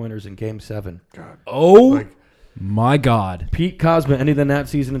raining 3-pointers in Game 7. Oh Like, my God. Pete Cosma ending the Nat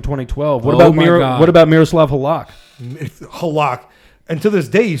season in 2012. What Oh about my God. What about Miroslav Halak? Halak. And to this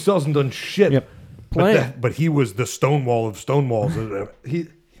day, he still hasn't done shit. Yep. But, Playing. but he was the Stonewall of Stonewalls. He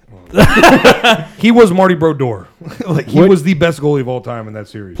was Marty Brodeur. Like he What- was the best goalie of all time in that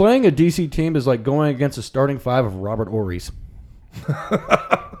series. Playing a DC team is like going against a starting 5 of Robert Ory's.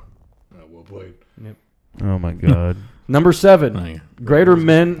 Well played. Oh my God. Number 7. Oh, yeah. Greater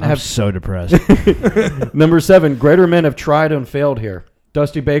men I'm have so depressed. Number 7, greater men have tried and failed here.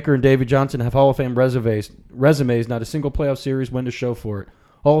 Dusty Baker and Davey Johnson have Hall of Fame resumes, not a single playoff series win to show for it.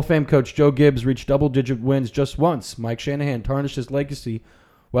 Hall of Fame coach Joe Gibbs reached double-digit wins just once. Mike Shanahan tarnished his legacy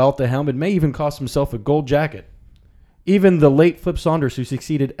while at the helm and may even cost himself a gold jacket. Even the late Flip Saunders, who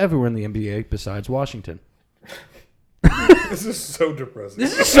succeeded everywhere in the NBA besides Washington. This is so depressing.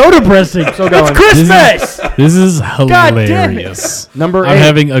 so depressing. So going. Christmas. This is damn it. hilarious. Number I'm 8.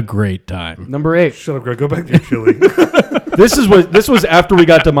 having a great time. Number 8. Shut up, Greg. Go back to your chili. This was after we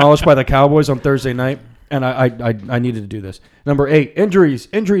got demolished by the Cowboys on Thursday night, and I needed to do this. Number 8, injuries,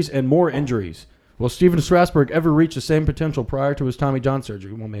 and more injuries. Will Steven Strasburg ever reach the same potential prior to his Tommy John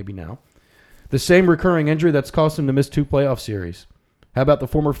surgery? Well, maybe now. The same recurring injury that's caused him to miss 2 playoff series. How about the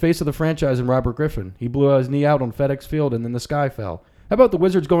former face of the franchise in Robert Griffin? He blew his knee out on FedEx Field and then the sky fell. How about the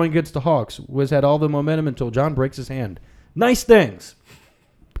Wizards going against the Hawks? Wiz had all the momentum until John breaks his hand. Nice things.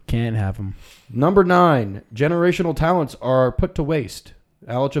 Can't have him. Number 9, generational talents are put to waste.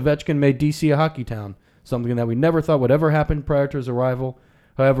 Alex Ovechkin made DC a hockey town, something that we never thought would ever happen prior to his arrival.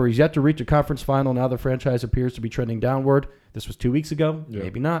 However, he's yet to reach a conference final. Now the franchise appears to be trending downward. This was 2 weeks ago. Yeah.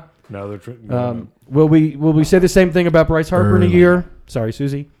 Maybe not. Now they're Will we say the same thing about Bryce Harper in a Early. year? Sorry,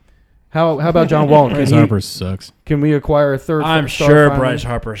 Susie. How about John Walton? Bryce Harper sucks. Can we acquire a third? I'm star sure finally? Bryce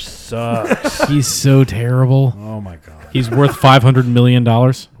Harper sucks. He's so terrible. Oh my God. He's worth $500 million.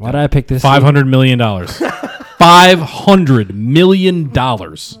 Why did I pick this? $500 million. $500 million.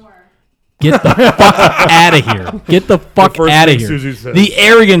 Get the fuck out of here. Get the fuck first out of thing here. Susie says. The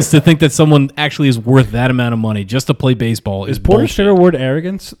arrogance to think that someone actually is worth that amount of money just to play baseball is Is Porter's bullshit. favorite word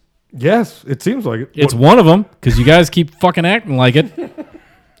arrogance? Yes, it seems like it. It's one of them because you guys keep fucking acting like it.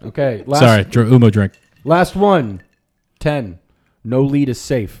 Okay. Sorry, Umo drink. Last one. 10. No lead is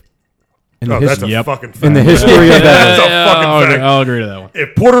safe. In the, Oh, his- that's a Yep. fucking fact. in the history of that. That's a fucking fact. I'll agree to that one.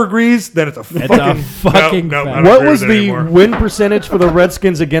 If Porter agrees, then it's a fucking, fucking no, fact. I don't What agree was with it the anymore. win percentage for the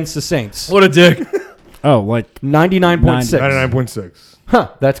Redskins against the Saints? What a dick. Oh, like 99.6. 99.6. Huh,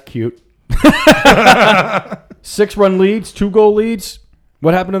 that's cute. 6-run leads, 2-goal leads.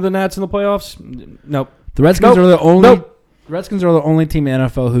 What happened to the Nats in the playoffs? Nope. the Redskins Nope. are the only. Nope. Redskins are the only team in the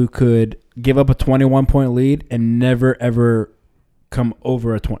NFL who could give up a 21-point lead and never ever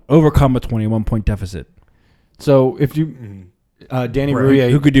overcome a 21-point deficit. So if you, Danny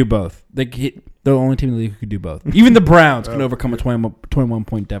Rouillet, Who could do both? The only team in the league who could do both. Even the Browns can overcome a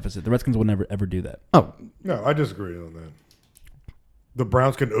 21-point deficit. The Redskins will never ever do that. Oh, No, I disagree on that. The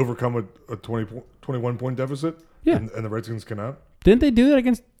Browns can overcome a 21-point deficit, Yeah. and the Redskins cannot. Didn't they do that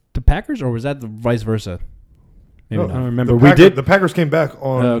against the Packers, or was that the vice versa? Maybe No, not. I don't remember. The We did. The Packers came back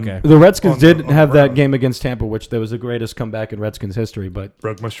on. Oh, okay. The Redskins on the- did on the have that Browns. game against Tampa, which there was the greatest comeback in Redskins history. But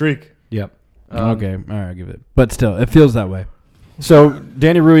Broke my streak. yep. Okay, all right, I'll give it. But still, it feels that way. So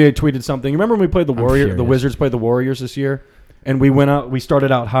Danny Rouillet tweeted something. You remember when we played the Warriors? The furious. Wizards played the Warriors this year, and we went out. We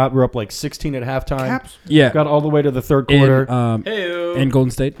started out hot. We were up like 16 at halftime. Caps. Yeah, Got all the way to the third quarter. in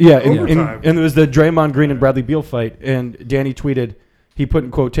Golden State. Yeah, Overtime. and it was the Draymond Green and Bradley Beal fight, and Danny tweeted, he put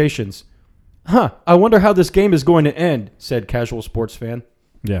in quotations, I wonder how this game is going to end, said casual sports fan.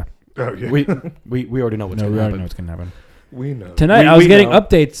 Yeah. Oh yeah, We already know what's No, going we to already happen. know what's gonna happen we know. tonight. We- I was we getting know.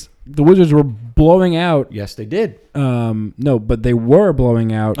 updates. The Wizards were blowing out. Yes, they did. No, but they were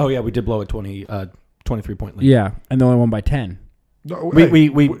blowing out. Oh, yeah, we did blow a 23-point lead. Yeah, and they only won by 10. No, We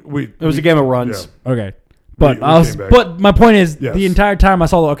it it was a game of runs. Okay, but we I was. came back. But my point is, Yes. the entire time I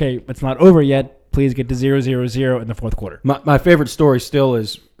saw, okay, it's not over yet. Please get to 0-0-0 in the fourth quarter. My favorite story still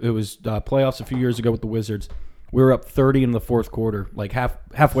is it was playoffs a few years ago with the Wizards. We were up 30 in the fourth quarter, like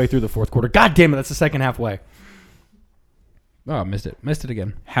halfway through the fourth quarter. God damn it, that's the second halfway. Oh, I missed it. Missed it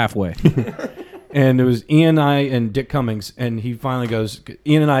again. Halfway. And it was Ian, I, and Dick Cummings, and he finally goes,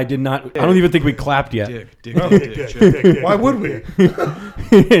 Ian and I did not, I don't even think we clapped yet. Why would we?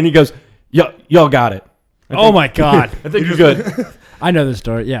 And he goes, y'all got it. Oh my God! I think you're good. I know the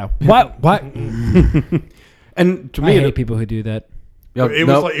story. Yeah. What? What? And to I me, hate people who do that. It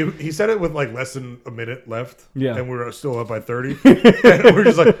was like he said it with like less than a minute left. Yeah. and we were still up by 30. And we're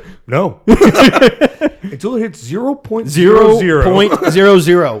just like, no, until it hits 0.00.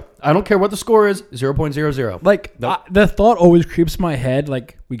 0.00. I don't care what the score is, 0.00. Like the thought always creeps my head.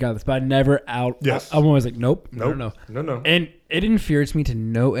 Like we got this, but I never out. Yes. I'm always like, nope, Nope. no. And it infuriates me to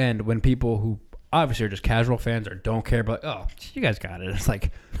no end when people who obviously are just casual fans or don't care, but oh, you guys got it. It's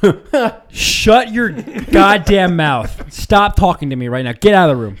like, shut your goddamn mouth. Stop talking to me right now. Get out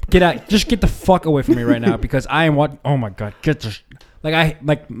of the room. Get out. Just get the fuck away from me right now because I am what? Oh my God. Get the. Like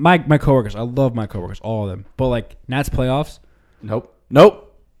my coworkers. I love my coworkers, all of them. But like Nats playoffs. Nope.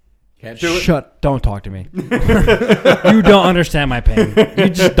 Can't do it. Shut. Don't talk to me. You don't understand my pain. You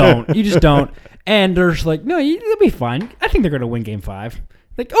just don't. And they're just like, no, they'll be fine. I think they're gonna win Game 5.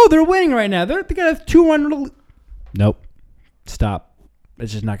 Like, oh, they're winning right now. They got a 2-1. Nope. Stop.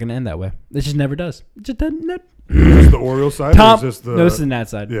 It's just not gonna end that way. It just never does. It just doesn't. Is this the Orioles side? Tom. Or is this the, No, this is the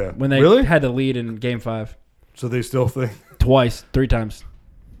Nats side. Yeah. When they Really? had the lead in Game 5 So they still think. twice, 3 times.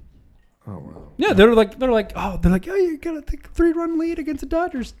 Oh wow. Yeah, they're like, oh, you got a 3-run lead against the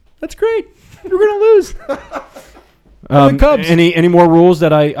Dodgers. That's great. You're gonna lose. The Cubs. Any more rules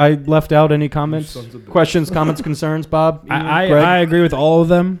that I left out? Any comments, Sons of bitches. questions, comments, concerns, Bob? Greg? I agree with all of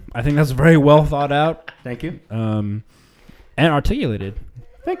them. I think that's very well thought out. Thank you. And articulated.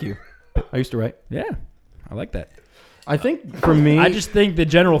 Thank you. I used to write. Yeah, I like that. I think for me, I just think the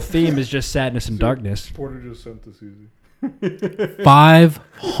general theme is just sadness and darkness. Porter just sent this easy.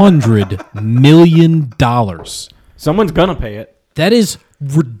 $500 million. someone's gonna pay it. That is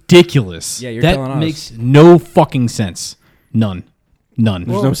ridiculous. Yeah, you're that telling us. makes no fucking sense. None. There's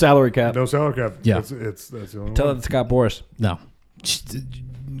no salary cap. No salary cap. Yeah. That's the only Tell one. it to Scott Boras. No. Just,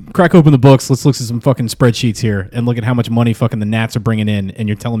 crack open the books. Let's look at some fucking spreadsheets here and look at how much money fucking the Nats are bringing in. And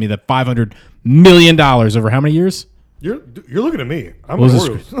you're telling me that $500 million over how many years? You're looking at me. I'm What the was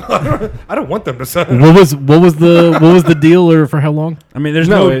Orioles. I don't want them to sign. What was the deal or for how long? I mean, there's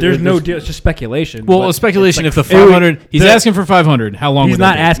No, no deal. just- It's just speculation. Well, but speculation. it's If the like 500, he's asking for 500. How long? he's would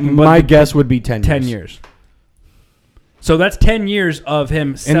not that be? asking. But My guess would be 10 years. 10 years. So that's 10 years of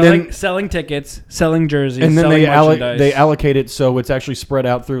him selling tickets, selling jerseys, And then selling they merchandise, allocate it so it's actually spread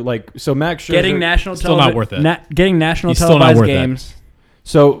out through so Max Scherzer, getting national Still not televi- worth it. Getting national He's still not televised worth that. games.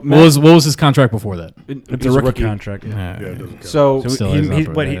 So What was his contract before that? It's a rookie contract. Yeah, it doesn't count. So Still is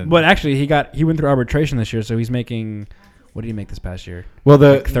not But actually, he went through arbitration this year, so he's making. What did he make this past year? well,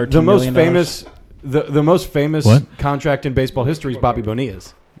 the like $13 the most million? famous the most famous What? contract in baseball history is Bobby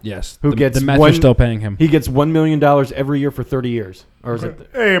Bonilla's. Yes. Who gets the Mets one- are still paying him? He gets $1 million every year for 30 years, or is it?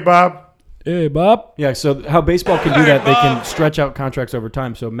 Hey, Bob. Hey, Bob. Yeah. So how baseball can do that? They can stretch out contracts over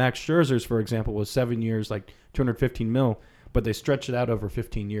time. So Max Scherzer's, for example, was 7 years, like $215 million, but they stretched it out over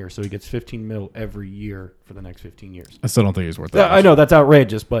 15 years, so he gets $15 million every year for the next 15 years. I still don't think he's worth Yeah, that. I know that's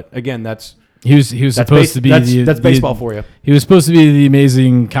outrageous, but again, that's He was supposed to be that's baseball for you. He was supposed to be the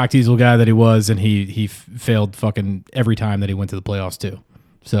amazing cock-teasel guy that he was, and he failed fucking every time that he went to the playoffs too.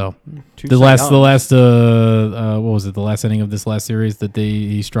 So the last what was it? The last inning of this last series that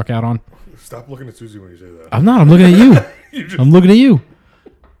he struck out on. Stop looking at Susie when you say that. I'm not. I'm looking at you. I'm looking at you.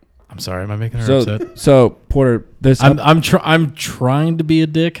 I'm sorry. Am I making her upset? So Porter, I'm trying to be a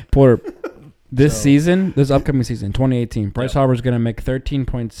dick. Porter, this upcoming season, 2018, Bryce Harper's going to make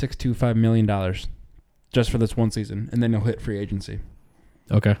 $13.625 million just for this one season, and then he'll hit free agency.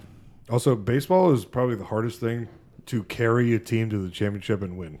 Okay. Also, baseball is probably the hardest thing to carry a team to the championship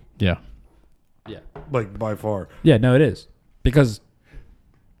and win. Yeah. Yeah. Like, by far. Yeah, no, it is. Because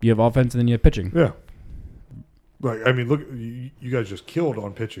you have offense and then you have pitching. Yeah. Like, I mean, look, you guys just killed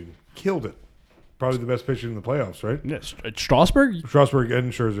on pitching. Killed it. Probably the best pitcher in the playoffs, right? Yeah, Strasburg? Strasburg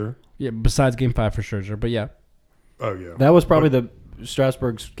and Scherzer. Yeah, besides Game 5 for Scherzer, but yeah. Oh, yeah. That was probably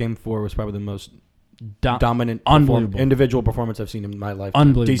Strasburg's Game 4 was probably the most dominant individual performance I've seen in my lifetime.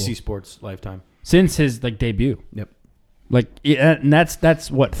 Unbelievable. DC Sports lifetime. Since his debut. Yep. And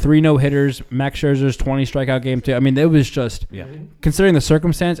that's what 3 no-hitters, Max Scherzer's 20 strikeout game too. I mean, it was just considering the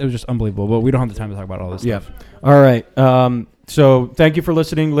circumstance, it was just unbelievable. But we don't have the time to talk about all this stuff. All right. So thank you for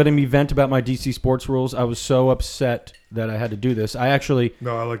listening, letting me vent about my DC Sports rules. I was so upset that I had to do this. I like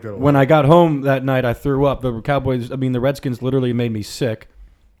that a lot. When I got home that night, I threw up. The Redskins literally made me sick.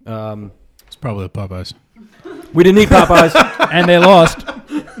 It's probably the Popeyes. We didn't eat Popeyes, and they lost.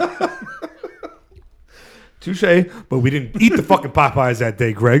 Touche, but we didn't eat the fucking Popeyes that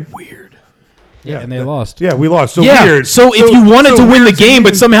day, Greg. Weird. Yeah, and they lost. Yeah, we lost. So yeah, weird. So if you wanted to win the game,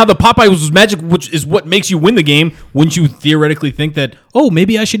 but somehow the Popeyes was magic, which is what makes you win the game, wouldn't you theoretically think that,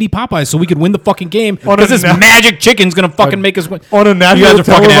 maybe I should eat Popeyes so we could win the fucking game because this magic chicken's going to fucking make us win? On a national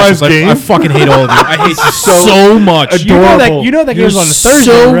televised game? I fucking hate all of you. I hate you so much. Adorable. You know that game was on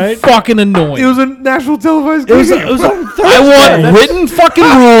Thursday, so right? fucking annoying. It was a national televised game. It was on Thursday. I want written fucking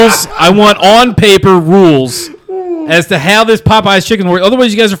rules. I want on paper rules as to how this Popeyes chicken works.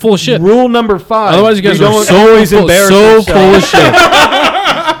 Otherwise, you guys are full of shit. Rule number 5. Otherwise, you guys are so full of shit.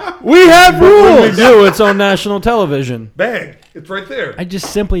 We have rules. When we do, it's on national television. Bang. It's right there. I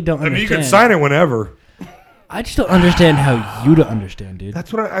just simply don't understand. You can sign it whenever. I just don't understand how you don't understand, dude.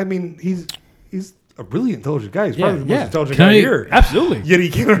 That's what I mean. He's a really intelligent guy. He's probably the most intelligent guy here. Absolutely. Yet he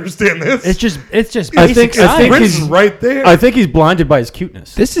can't understand this. It's just I think he's right there. I think he's blinded by his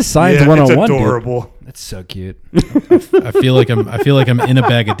cuteness. This is science 101. It's adorable. Dude. That's so cute. I feel like I'm in a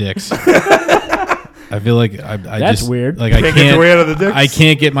bag of dicks. I feel like that's weird. Like I can't get your way out of the dicks. I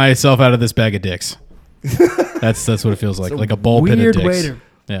can't get myself out of this bag of dicks. That's what it feels like a ball pit of dicks.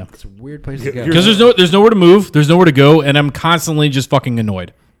 Yeah, it's a weird place to go. Because there's nowhere to move, there's nowhere to go, and I'm constantly just fucking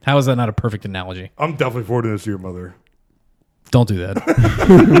annoyed. How is that not a perfect analogy? I'm definitely forwarding this to your mother. Don't do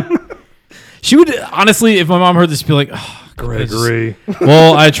that. She would honestly, if my mom heard this, she'd be like, Gregory.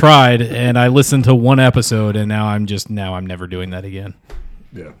 Well, I tried and I listened to one episode, and now I'm never doing that again.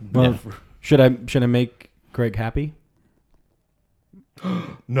 Yeah. Well, should I make Greg happy?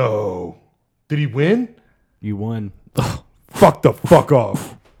 No. Did he win? You won. Fuck the fuck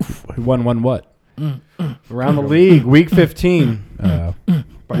off. He won what? Around the league, week 15.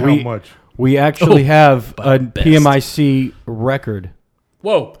 By how much? We actually have a PMIC record.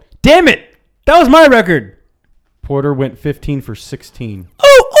 Whoa. Damn it. That was my record. Porter went 15 for 16.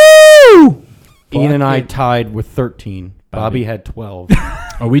 Ooh! Ian and I tied with 13. Bobby had 12.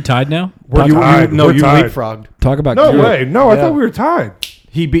 Are we tied now? We're tied. You leapfrogged. Talk about No way. No, I thought we were tied.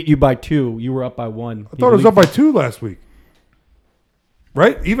 He beat you by 2. You were up by 1. I thought I was up by 2 last week.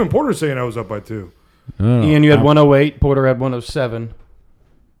 Right? Even Porter's saying I was up by 2. Ian, you had 108. Porter had 107.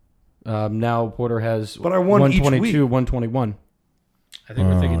 Now Porter has but I won 122, each week. 121. I think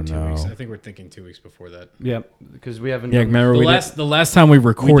we're thinking 2 weeks. I think we're thinking 2 weeks before that. Yeah, because we haven't. Yeah, remember the last time we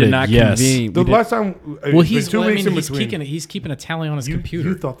recorded. We did not convene. The last time. He's 2 weeks in between. He's keeping a tally on his computer.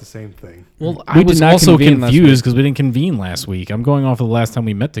 You thought the same thing. Well, I was also confused because we didn't convene last week. I'm going off of the last time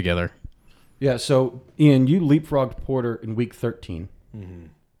we met together. Yeah. So Ian, you leapfrogged Porter in week 13,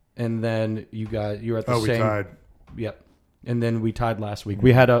 and then you were at the same. We tied. Yep. And then we tied last week.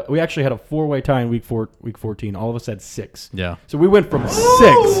 We actually had a 4-way tie in week 14. All of us had 6. Yeah. So we went from 6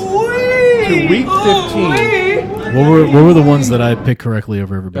 to week 15. What were the ones that I picked correctly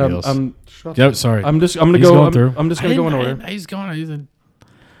over everybody else? Sorry. I'm gonna He's go. going through. I'm just gonna go in order. He's going.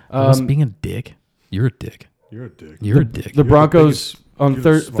 I was being a dick. You're a dick. You're a dick. You're a dick. The Broncos on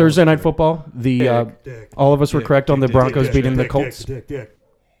Thursday Night Football. All of us were correct on the Broncos beating the Colts.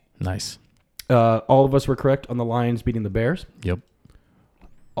 Nice. All of us were correct on the Lions beating the Bears. Yep.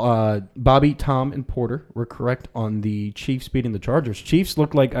 Bobby, Tom, and Porter were correct on the Chiefs beating the Chargers. Chiefs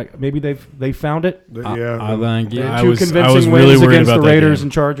look like maybe they found it. Yeah. Two convincing really wins worried against about the that Raiders game.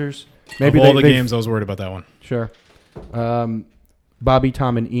 and Chargers. Maybe Of all the games, I was worried about that one. Sure. Bobby,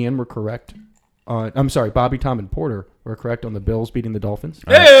 Tom, and Ian were correct. I'm sorry, Bobby, Tom, and Porter were correct on the Bills beating the Dolphins.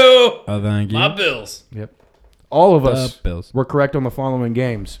 Hey, Thank you. my Bills. Yep. All of us Bills. were correct on the following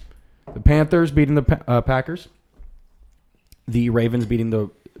games: the Panthers beating the Packers, the Ravens beating the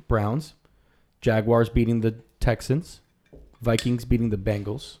Browns, Jaguars beating the Texans, Vikings beating the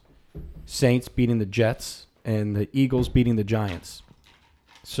Bengals, Saints beating the Jets, and the Eagles beating the Giants.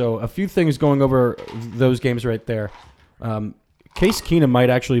 So a few things going over those games right there. Case Keenum might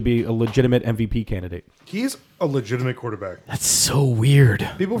actually be a legitimate MVP candidate. He's a legitimate quarterback. That's so weird.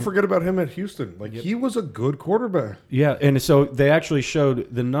 People forget about him at Houston. He was a good quarterback. Yeah, and so they actually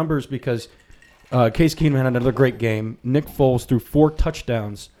showed the numbers because Case Keenum had another great game. Nick Foles threw 4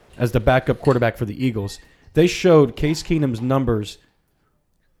 touchdowns as the backup quarterback for the Eagles. They showed Case Keenum's numbers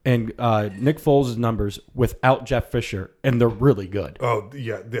and Nick Foles' numbers without Jeff Fisher, and they're really good. Oh,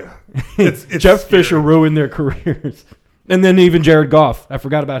 yeah. It's Jeff scary. Fisher ruined their careers. And then even Jared Goff. I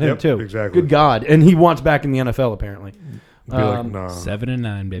forgot about him, Yep, too. exactly. Good God. And he wants back in the NFL, apparently. Be like, nah.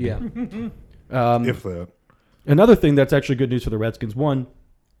 7-9, baby. Yeah. If that. Another thing that's actually good news for the Redskins. One,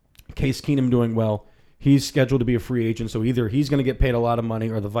 Case Keenum doing well. He's scheduled to be a free agent, so either he's going to get paid a lot of money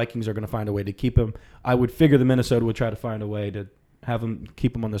or the Vikings are going to find a way to keep him. I would figure the Minnesota would try to find a way to have him,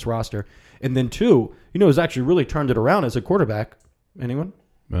 keep him on this roster. And then two, who's actually really turned it around as a quarterback? Anyone?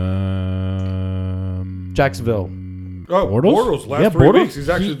 Jacksonville. Oh, Bortles? Bortles last Yeah, 3 Bortles. weeks. He's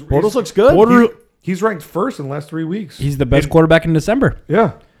actually Bortles looks good. He's ranked first in the last 3 weeks. He's the best quarterback in December.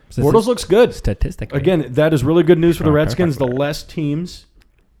 Yeah. Bortles looks good. Statistically. Again, that is really good news for the Redskins. The less teams.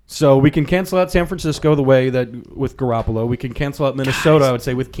 So we can cancel out San Francisco the way that with Garoppolo. We can cancel out Minnesota, I would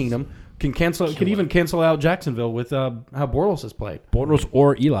say, with Keenum. Could even cancel out Jacksonville with how Bortles has played. Bortles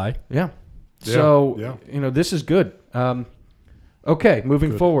or Eli. Yeah. Yeah, So, yeah. this is good. Okay,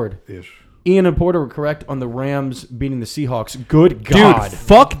 moving forward. Ish. Ian and Porter were correct on the Rams beating the Seahawks. Good God. Dude,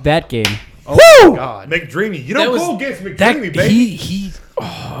 fuck that game. Oh, God. McDreamy. You don't go against McDreamy, That, baby. He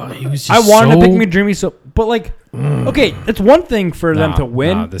was just I wanted to so- pick McDreamy, but okay, it's one thing for them to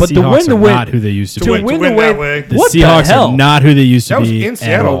win, the but Seahawks to are win, not who they used to to be. win to the win way, that way. The what Seahawks the hell? are not who they used to That was be. in at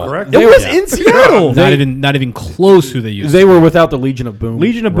Seattle, all. correct? It was Yeah. in Seattle. Not even close who they used. They to were without the Legion of Boom.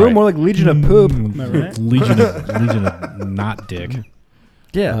 Legion of Boom, Right. more like Legion of Poop. Am I right? be. Legion of not dick.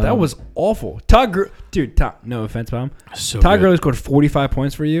 Yeah, that was awful. Todd, no offense, Mom. So Todd good. Gurley scored 45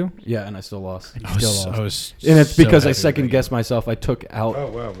 points for you. Yeah, and I still lost. I was And it's so because I happy with second that guessed myself. I took out.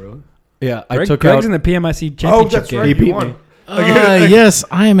 Oh, wow, really? Yeah, I Greg's took out. in the PMIC Oh, championship that's game. right. He You beat won. me. Yes,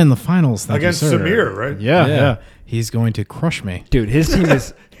 I am in the finals. Thank Against you, sir. Samir, right? Yeah. He's going to crush me. Dude, his team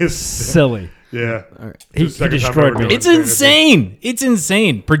is His- silly. Yeah. He Second time destroyed ever me. doing It's it. insane. It's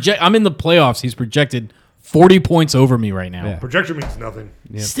insane. I'm in the playoffs. He's projected 40 points over me right now. Yeah. Projection means nothing.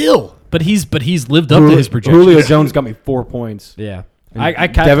 Still, but he's lived up to his projections. Julio Jones got me 4 points. Yeah. And I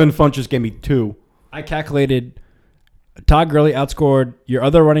Devin Funches gave me 2. I calculated Todd Gurley outscored your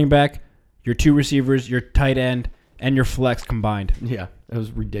other running back, your 2 receivers, your tight end, and your flex combined. Yeah, that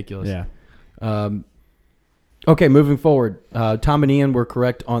was ridiculous. Yeah. Okay, moving forward. Tom and Ian were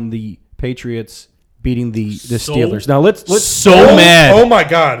correct on the Patriots beating the Steelers. Now let's so mad. Oh, my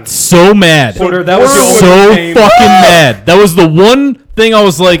God. So mad. Porter, that was your so worst game. fucking mad. That was the one thing I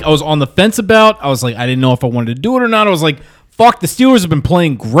was on the fence about. I was like, I didn't know if I wanted to do it or not. I was like, fuck, the Steelers have been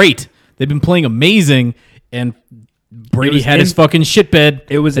playing great. They've been playing amazing, and Brady was had his in- fucking shitbed.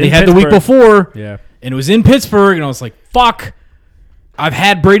 It was that he in had the week Pittsburgh. before. Yeah. And it was in Pittsburgh, and I was like, fuck. I've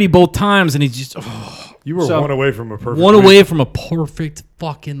had Brady both times, and he's just You were So- one away from a perfect one week. away from a perfect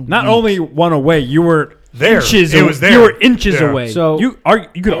fucking Not week. only one away, you were There. inches. It was there. You were inches Yeah. away. So- you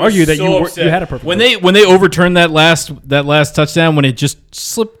could argue that you had a perfect. when they overturned that last touchdown when it just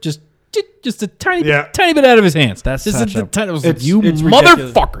slipped just a tiny bit out of his hands. That's just such a- it was it's- you it's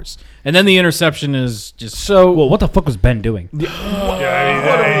ridiculous. motherfuckers. And then the interception is just So well, what the fuck was Ben doing?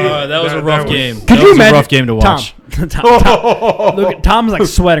 that was a rough game. Could That you was imagine a rough game to watch. Tom, look, Tom's like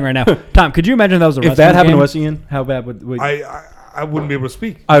sweating right now. Tom, could you imagine that was a if that happened to us, Ian, how bad would I wouldn't be able to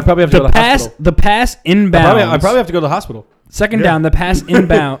speak. I'd probably have to go to the hospital. the pass inbounds? I'd probably have to go to the hospital. Second Yeah. down, the pass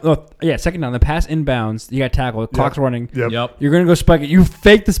inbound. Second down, the pass inbounds. You got tackled. The clock's running. Yep. You're gonna go spike it. You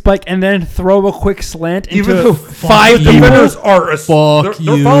fake the spike and then throw a quick slant into Even though 5 you. people. defenders are Fuck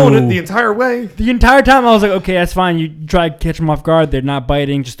they're following it you. the entire way. The entire time I was like, okay, that's fine. You try to catch them off guard. They're not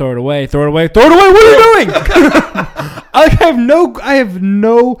biting. Just throw it away. Throw it away. Throw it away. What are you doing? I have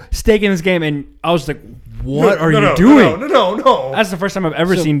no stake in this game, and I was like, what are you doing? No. That's the first time I've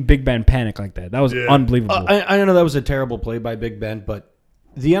ever seen Big Ben panic like that. That was unbelievable. I know that was a terrible play by Big Ben, but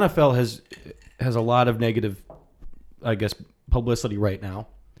the NFL has a lot of negative, I guess, publicity right now,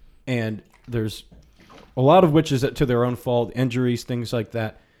 and there's a lot of which is to their own fault, injuries, things like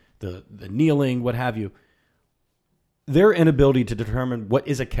that, the kneeling, what have you. Their inability to determine what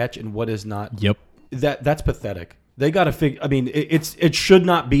is a catch and what is not. Yep. That's pathetic. They got to figure. I mean, it should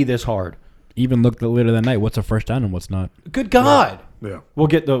not be this hard. Even looked later that night. What's a first down and what's not? Good God. Yeah. We'll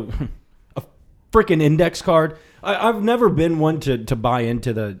get a freaking index card. I've never been one to buy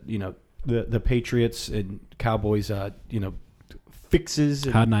into the Patriots and Cowboys fixes.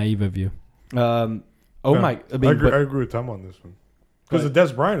 And, How naive of you. I agree with Tom on this one because the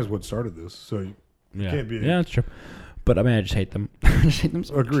Des Bryant is what started this, so you can't be. Yeah, that's true. But I mean, I just hate them. I just hate them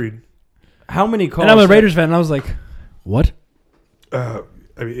so much. Agreed. How many calls? And I'm a Raiders fan, and I was like, what? I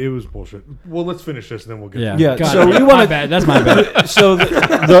mean, it was bullshit. Well, let's finish this, and then we'll get. Yeah. God, So we my want bad. That's my bad. So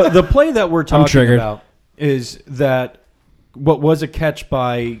the play that we're talking triggered. about is that what was a catch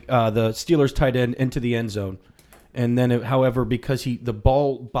by the Steelers tight end into the end zone, and then however because the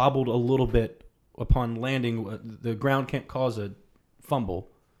ball bobbled a little bit upon landing, the ground can't cause a fumble.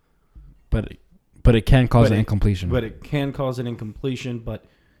 But it can cause an incompletion. But it can cause an incompletion. But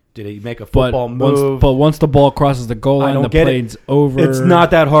did he make a football move? Once the ball crosses the goal line, the play's over. It's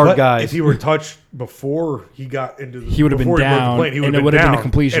not that hard, guys. If he were touched before he got into the, he would have been down, and it would have been a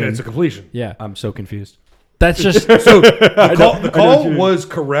completion. And it's a completion. Yeah, I'm so confused. That's just so the call was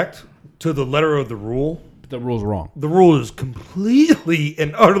correct to the letter of the rule. The rule's wrong. The rule is completely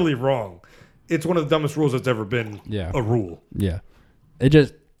and utterly wrong. It's one of the dumbest rules that's ever been. A rule. Yeah, it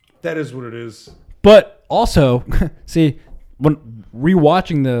just that is what it is. But also, see, when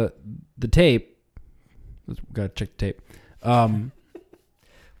rewatching the tape, gotta check the tape.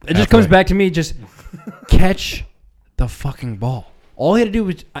 It just comes back to me. Just catch the fucking ball. All he had to do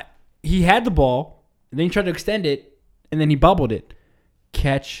was he had the ball, and then he tried to extend it, and then he bobbled it.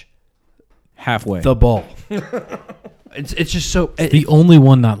 Catch halfway the ball. It's just so the only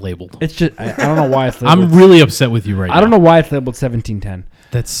one not labeled. It's just I don't know why it's labeled. I'm really upset with you right now. I don't know why it's labeled 17-10.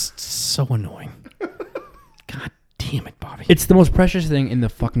 That's so annoying. God damn it, Bobby. It's the most precious thing in the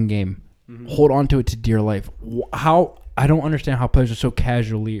fucking game. Mm-hmm. Hold on to it to dear life. How I don't understand how players are so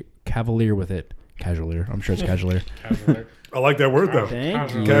cavalier with it. Cavalier. I'm sure it's cavalier. I like that word though.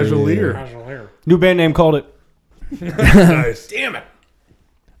 Thank you. Cavalier. New band name called it. Nice. Damn it.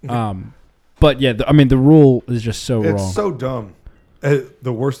 But yeah, the rule is just so wrong. It's so dumb.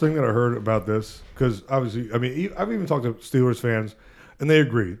 The worst thing that I heard about this, because obviously, I mean, I've even talked to Steelers fans, and they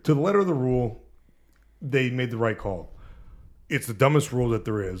agree. To the letter of the rule, they made the right call. It's the dumbest rule that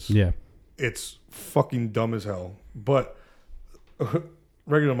there is. Yeah. It's fucking dumb as hell. But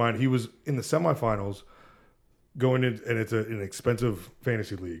regular mind, he was in the semifinals going in, and it's an expensive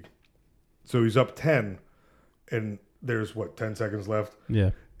fantasy league. So he's up 10, and there's, 10 seconds left?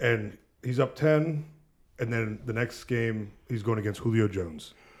 Yeah. And he's up 10, and then the next game, he's going against Julio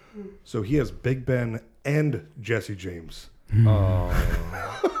Jones. So he has Big Ben and Jesse James. Oh.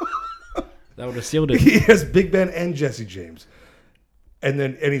 That would have sealed it. He has Big Ben and Jesse James.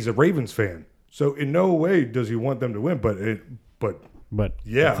 And he's a Ravens fan. So in no way does he want them to win, but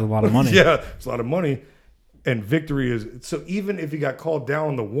yeah. It's a lot of money. Yeah, it's a lot of money. And victory is, so even if he got called down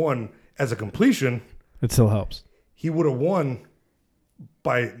on the one as a completion, it still helps. He would have won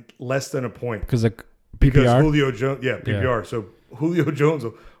by less than a point. Because Julio Jones, PPR. Yeah. So Julio Jones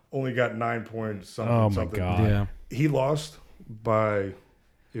only got 9 points. Something. God. Yeah. He lost by,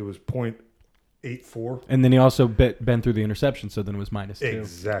 it was 0.84. And then he also been through the interception, so then it was -2.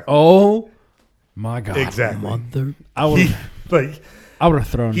 Exactly. Oh my God. Exactly. I would have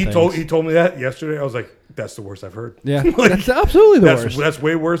thrown. He told me that yesterday. I was like, that's the worst I've heard. Yeah, that's absolutely the worst. That's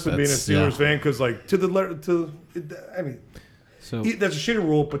way worse than being a Steelers fan, because that's a shitty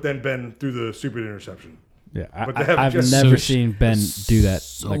rule, but then Ben threw the stupid interception. Yeah, I've never seen Ben do that.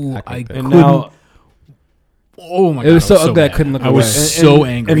 Oh my God! It was so ugly. I couldn't look away. I was so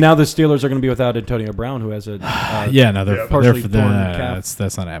angry. And now the Steelers are going to be without Antonio Brown, who has a that's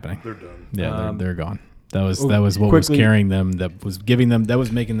not happening. They're done. Yeah, they're gone. That was what was carrying them. That was giving them. That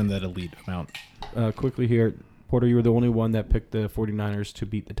was making them that elite amount. Quickly here, Porter, you were the only one that picked the 49ers to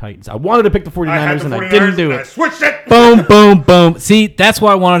beat the Titans. I wanted to pick the 49ers, and I didn't do it. I switched it. Boom, boom, boom. See, that's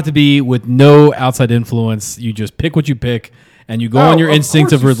why I wanted it to be with no outside influence. You just pick what you pick, and you go on your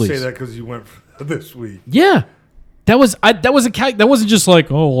instinct of release. You say that because you went for this week. Yeah. That wasn't just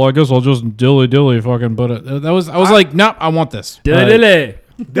like, oh, well, I guess I'll just dilly fucking put it. I was like, no, I want this. Dilly.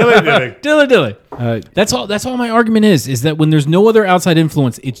 That's all my argument is that when there's no other outside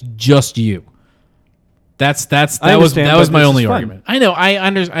influence, it's just you. That was understand, but my this only is fun. argument. I know. I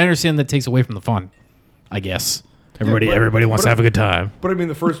understand that takes away from the fun. I guess everybody wants to have a good time. But I mean,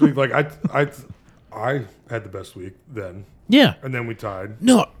 the first week, like I had the best week then, Yeah. and then we tied.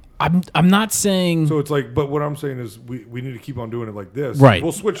 No, I'm not saying. So it's like, but what I'm saying is, we need to keep on doing it like this. Right.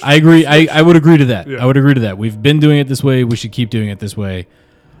 We'll switch. I agree. I would agree to that. Yeah. I would agree to that. We've been doing it this way. We should keep doing it this way.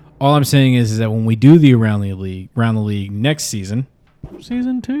 All I'm saying is that when we do the around the league next season,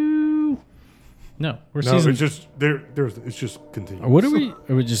 season 2. No, we're No, season. it's just it's just continuing. What are we?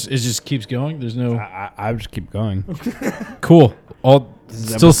 It just keeps going. There's no I just keep going. cool.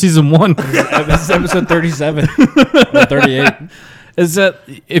 Still season 1. This is episode 37 or 38. Is that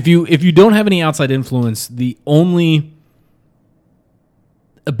if you don't have any outside influence, the only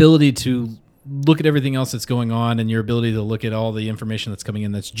ability to look at everything else that's going on and your ability to look at all the information that's coming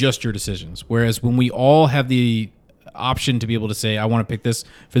in, that's just your decisions. Whereas when we all have the option to be able to say, I want to pick this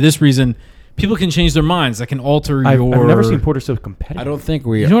for this reason, people can change their minds. That can alter I've your. never seen Porter so competitive. I don't think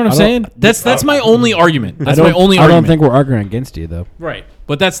we. You know what I'm saying? That's my only argument. That's my only I argument. don't think we're arguing against you though. Right.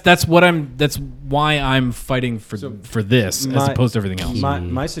 But that's why I'm fighting for this as opposed to everything else.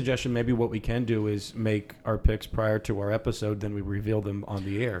 My suggestion, maybe what we can do is make our picks prior to our episode, then we reveal them on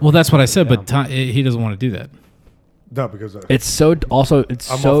the air. Well, that's what I said, but he doesn't want to do that. No, because It's so also it's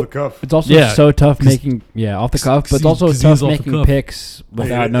I'm so off the cuff. it's also Yeah. so tough making off the cuff, but it's also 'cause tough he's off the making cuff. picks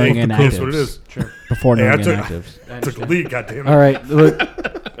without knowing That's inactives what it is. before Hey, knowing I took- inactives. Took a lead, goddamn it. All right. Look,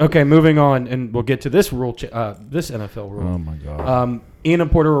 okay, moving on, and we'll get to this rule. This NFL rule. Oh my god! Ian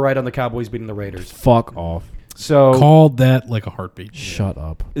and Porter were right on the Cowboys beating the Raiders. Fuck off! So Called that like a heartbeat. Shut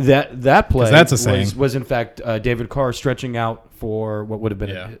up. that play 'Cause that's a saying. was in fact David Carr stretching out for what would have been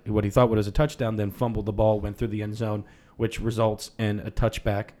Yeah. what he thought was a touchdown, then fumbled the ball, went through the end zone, which results in a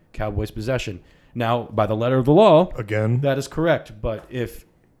touchback, Cowboys possession. Now, by the letter of the law, Again, that is correct. But if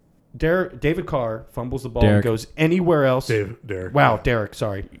David Carr fumbles the ball Derek. and goes anywhere else, Derek. wow, Derek,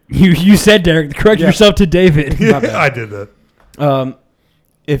 sorry. You said Derek. Correct Yeah. yourself to David. Yeah, I did that.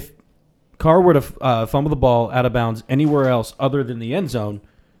 If Carr were to fumble the ball out of bounds anywhere else other than the end zone,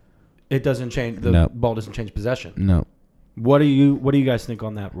 it doesn't change. The No. ball doesn't change possession. No. What do you guys think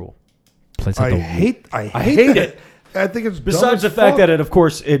on that rule? Place I at the hate it. I think it's Besides the fact that it, of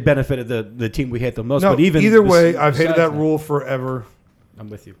course, it benefited the team we hate the most. no, but even either way, I've hated besides that rule forever, I'm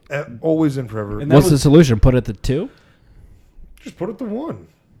with you. always and forever. And that What's the was- solution? Put it at the 2. Just put it to 1.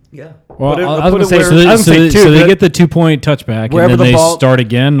 Yeah. Well, Put it- I was put gonna it say where- So they, I was so gonna they, say so 2. they get the 2-point touchback, and Wherever then the they ball- start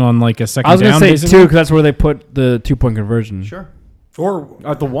again on like a second I was down. gonna say basically? 2 because that's where they put the 2-point conversion. Sure. Or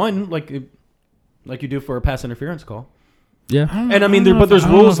At the 1, like you do for a pass interference call. Yeah. And I mean, but there's I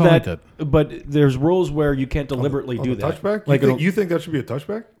don't know rules if I like that, but there's rules where you can't deliberately on do the that. touchback. Like You think that should be a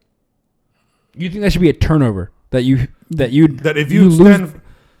touchback? You think that should be a turnover? That if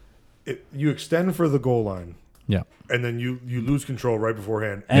you extend for the goal line, Yeah. and then you lose control right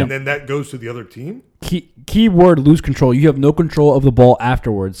beforehand, And- and then that goes to the other team. key word lose control. You have no control of the ball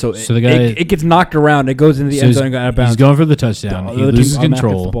afterwards. So, So the guy- it gets knocked around. It goes into the So end zone and got out of bounds. he's going for the touchdown. The He other loses team automatically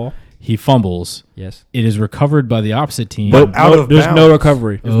gets the control. ball. He fumbles. Yes. It is recovered by the opposite team. But out of there's no bounds.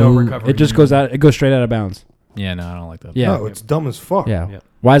 recovery. There's no Oh. recovery. It just goes out. It goes straight out of bounds. Yeah, no, I don't like that. Yeah. No, it's dumb as fuck. Yeah. Yeah.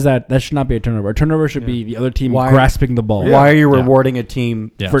 Why is that? That should not be a turnover. A turnover should be the other team Why- grasping the ball. Why are you Yeah. rewarding a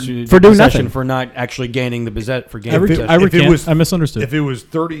team Yeah. For to- doing possession nothing. for not actually gaining the for gaining If it- possession? I If it recant. was- I misunderstood. If it was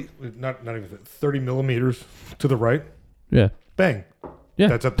 30, not even 30 millimeters to the right, Yeah. bang. Yeah.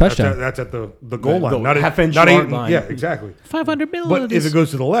 That's at touchdown. That's at the goal The line, not half-inch not yard even, line. Yeah, exactly. 500 But if it goes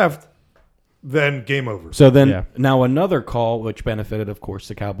to the left, then game over. So then, Yeah. now another call, which benefited, of course,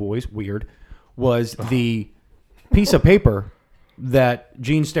 the Cowboys, weird, was the piece of paper that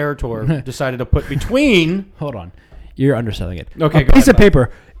Gene Steratore decided to put between. Hold on. You're underselling it. Okay, A go piece ahead, of paper.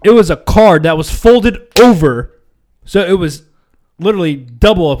 It was a card that was folded over, so it was literally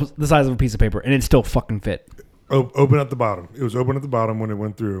double the size of a piece of paper, and it still fucking fit. Open at the bottom. It was open at the bottom when it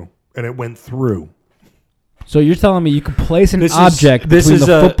went through, and it went through. So you're telling me you can place an This is- object this between is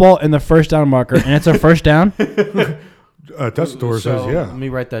the a- football and the first down marker, and it's a first down? Testator says, So, yeah. Let me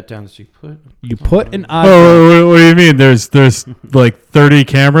write that down. So you put. You put an object. Oh, what do you mean? There's like 30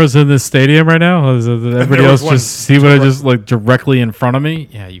 cameras in this stadium right now. Does everybody there was else one just see what I just like directly in front of me?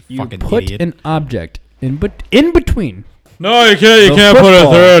 Yeah, you You fucking put idiot. an object in between No, you can't. You The can't put it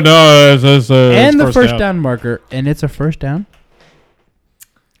football. through. No, it's and the first down. down marker, and it's a first down.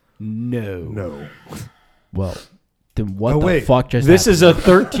 No. No. Well, then what Oh, the wait. fuck just This happened? is a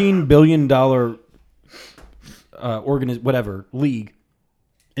 $13 billion league.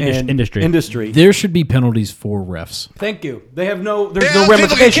 industry. There should be penalties for refs. Thank you. They have there's no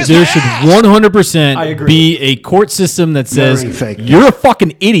ramifications. There should 100% I agree. be a court system that says you're a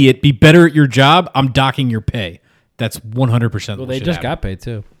fucking idiot. Be better at your job. I'm docking your pay. That's 100%. Well, they just got paid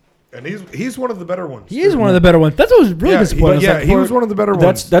too. And he's one of the better ones. He is one of the better ones. That's what was really disappointing. He was one of the better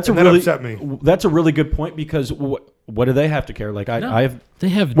ones. That upset me. That's a really good point because what do they have to care? Like They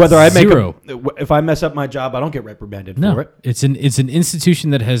have whether I zero. if I mess up my job, I don't get reprimanded No, for it. it's an institution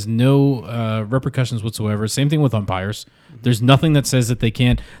that has no repercussions whatsoever. Same thing with umpires. There's nothing that says that they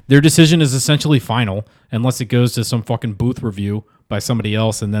can't. Their decision is essentially final unless it goes to some fucking booth review by somebody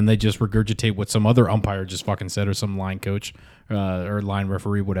else, and then they just regurgitate what some other umpire just fucking said or some line coach or line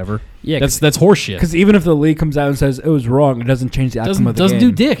referee, whatever. Yeah, that's horseshit. Because even if the league comes out and says it was wrong, it doesn't change the outcome of the game. Doesn't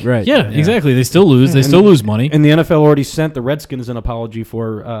do dick. Right. Yeah, exactly. They still lose. They still lose money. And the NFL already sent the Redskins an apology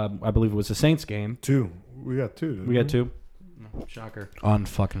for, I believe it was the Saints game. 2. We got 2. We got 2. Shocker.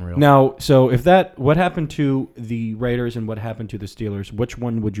 Unfucking real. Now, so what happened to the Raiders and what happened to the Steelers? Which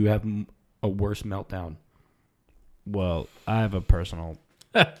one would you have a worse meltdown? Well, I have a personal.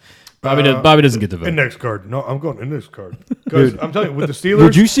 Bobby doesn't get to vote. Index card. No, I'm going index card. Because I'm telling you, with the Steelers.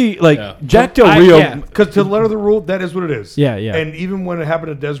 Would you see, Jack Del Rio? Because to the letter of the rule, that is what it is. Yeah, yeah. And even when it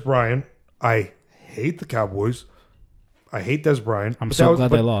happened to Des Bryant, I hate the Cowboys. I hate Des Bryant. I'm so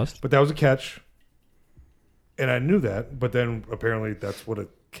glad they lost. But that was a catch. And I knew that. But then apparently that's what a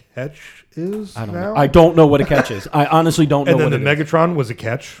catch is now. I don't know what a catch is. I honestly don't know what it is. And then the Megatron was a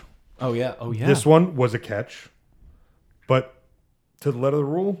catch. Oh, yeah. Oh, yeah. This one was a catch. But to the letter of the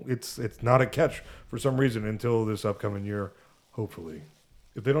rule, it's not a catch for some reason until this upcoming year, hopefully.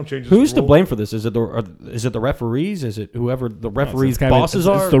 If they don't change this Who's rule, to blame for this? Is it the referees? Is it whoever the referees' bosses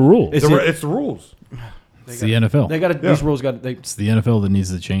are? It's the rule. it's the rules. It's the NFL. They got these rules. It's the NFL that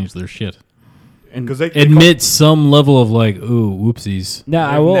needs to change their shit. Because they Admit some level of oopsies. Now,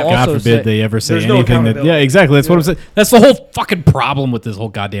 I will God also forbid say, they ever say there's no anything that. accountability. Yeah, exactly. That's what I'm saying. That's the whole fucking problem with this whole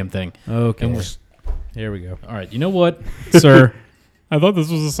goddamn thing. Okay. Here we go. All right, you know what, sir? I thought this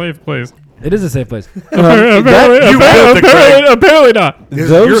was a safe place. It is a safe place. Apparently not. This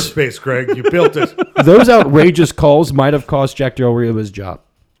is your space, Greg. You built it. Those outrageous calls might have cost Jack Del Rio his job.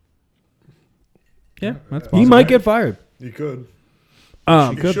 Yeah, that's He might get fired. He could.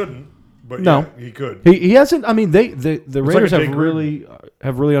 He He shouldn't. But No. yeah, he could. He hasn't. I mean, the Raiders like a have Jake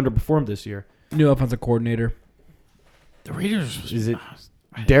really underperformed this year. new offensive coordinator. The Raiders. Is it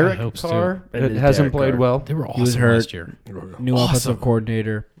Derek hope so. Carr? It It is hasn't Derek played Carr. well. They were He was awesome hurt. last year. New offensive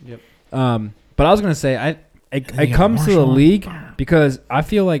coordinator. Yep. But I was gonna say, it got comes to the Marshall. league because I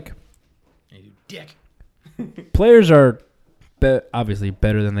feel like Dick. players are obviously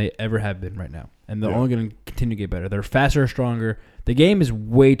better than they ever have been right now, and they're only going to continue to get better. They're faster, stronger. The game is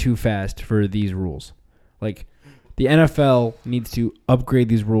way too fast for these rules. Like the NFL needs to upgrade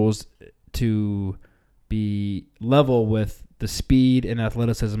these rules to be level with the speed and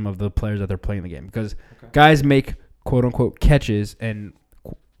athleticism of the players that they're playing the game, because guys make quote unquote catches and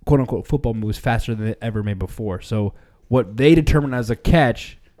quote unquote football moves faster than they ever made before. So what they determine as a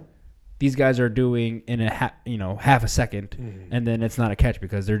catch, these guys are doing in a half a second, and then it's not a catch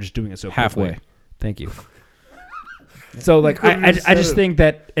because they're just doing it so Halfway. quickly. Thank you. So like I just think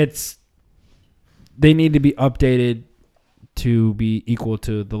that they need to be updated to be equal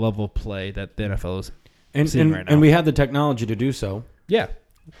to the level of play that the NFL is seeing right now. And we have the technology to do so. Yeah.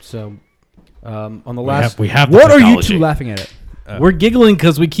 So on the last, we have the What are you technology. two laughing at it? We're giggling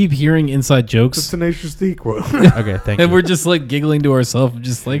because we keep hearing inside It's jokes, Tenacious D quote. Okay, thank you. and we're just like giggling to ourselves,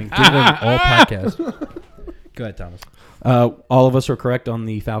 just like giggling all podcast. Go ahead, Thomas. all of us are correct on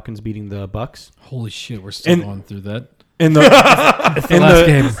the Falcons beating the Bucks. holy shit, we're still And- going through that. In the last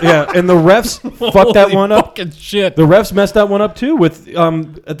game. Yeah, and the refs fucked that one up. Fucking shit. The refs messed that one up too. With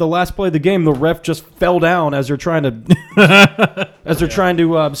at the last play of the game, the ref just fell down as they're trying to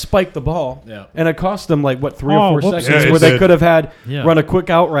spike the ball, Yeah. and it cost them like 3 or 4 whoops. seconds Yeah, it where they did. could have had Yeah. run a quick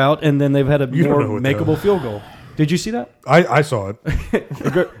out route, and then they've had a You don't more know what makeable field goal. Did you see that? I saw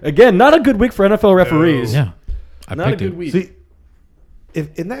it. Again, not a good week for NFL referees. Yeah, I Not a picked good it. week. See,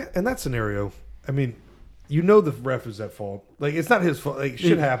 if in that scenario, I mean, the ref is at fault. Like it's not his fault. Like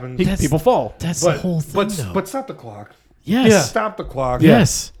shit happens. People fall. That's but, the whole thing, though. but stop the clock. yes, Stop the clock.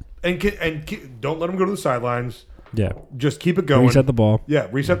 yes. And don't let them go to the sidelines. Yeah. Just keep it going. Reset the ball. Yeah,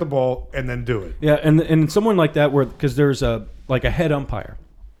 reset the ball and then do it. Yeah, and someone like that, where because there's a head umpire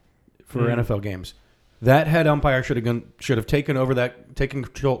for NFL games, that head umpire should have taken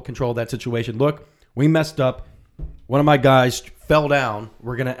control of that situation. Look, we messed up. One of my guys fell down.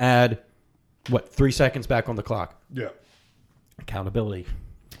 We're gonna add 3 seconds back on the clock. Yeah. Accountability.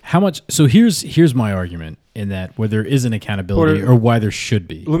 How much? So here's my argument. in that where there isn't accountability or why there should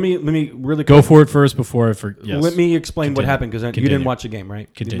be. Let me really Go for it first before I forget. Yes. Let me explain what happened because you Continue. didn't watch the game, right? You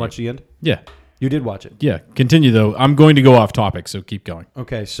Continue. didn't watch the end? Yeah. You did watch it. Yeah. Continue, though. I'm going to go off topic, so keep going.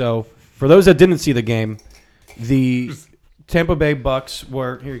 Okay, so for those that didn't see the game, the Tampa Bay Bucks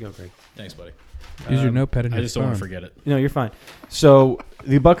were... Here you go, Greg. Thanks, buddy. Use your notepad and I just don't want to forget it. No, you're fine. So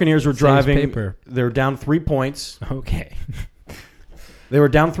the Buccaneers were driving. paper. They were down 3 points. Okay. They were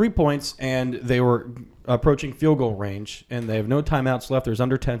down 3 points, and they were approaching field goal range, and they have no timeouts left. There's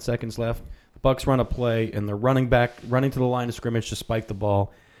under 10 seconds left. The Bucks run a play, and they're running to the line of scrimmage to spike the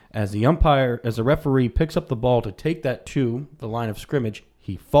ball. As the referee picks up the ball to take that to the line of scrimmage,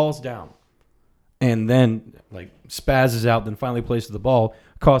 he falls down, and then spazzes out. Then finally places the ball,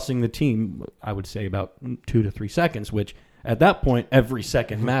 costing the team, I would say, about 2 to 3 seconds, which at that point, every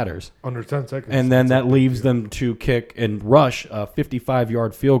second matters. Under 10 seconds. And then that leaves them to kick and rush a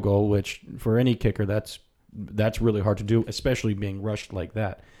 55-yard field goal, which for any kicker, that's really hard to do, especially being rushed like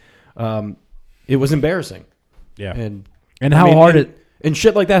that. It was embarrassing. Yeah. And how hard and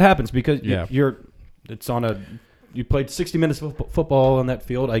shit like that happens because Yeah. you played 60 minutes of football on that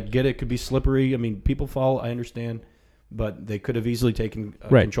field. I get it could be slippery. I mean, people fall. I understand, but they could have easily taken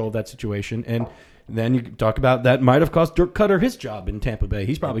control of that situation. And then you talk about that might have cost Dirk Cutter his job in Tampa Bay.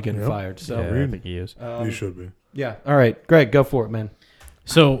 He's probably getting fired. So I think he is. You should be. yeah. All right, Greg, go for it, man.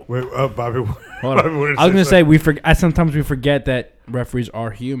 So, Wait, Bobby. Hold on. I was going to say sometimes we forget that referees are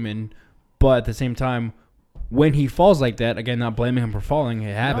human, but at the same time, when he falls like that, again, not blaming him for falling,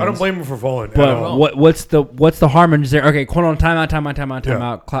 it happens. I don't blame him for falling. But what's the harm in just there? Okay, hold on,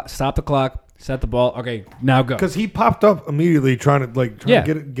 timeout. Stop the clock. Set the ball. Okay, now go. Because he popped up immediately trying to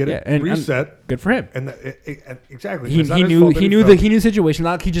get it reset. And good for him. And exactly. He It's not his knew fault that he knew fell. the situation.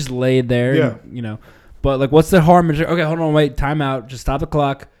 Not like he just laid there. Yeah. And, but what's the harm in? Okay, hold on, wait, timeout. Just stop the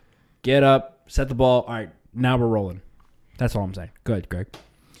clock. Get up. Set the ball. All right, now we're rolling. That's all I'm saying. Go ahead, Greg.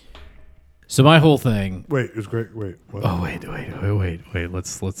 so my whole thing. Wait, it was great. Wait. What? Oh wait.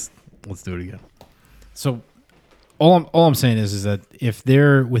 Let's do it again. So all I'm saying is that if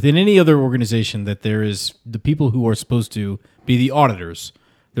there within any other organization that there is the people who are supposed to be the auditors,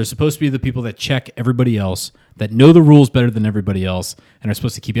 they're supposed to be the people that check everybody else, that know the rules better than everybody else, and are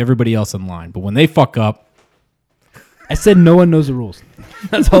supposed to keep everybody else in line. But when they fuck up, I said no one knows the rules.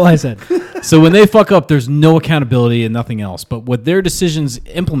 That's all I said. so when they fuck up, there's no accountability and nothing else. But what their decisions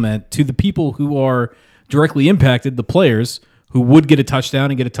implement to the people who are directly impacted, the players who would get a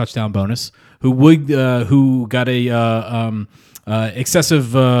touchdown and get a touchdown bonus, who got a excessive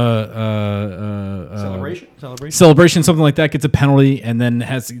celebration, something like that, gets a penalty and then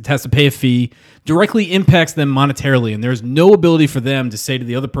has to pay a fee, directly impacts them monetarily. And there's no ability for them to say to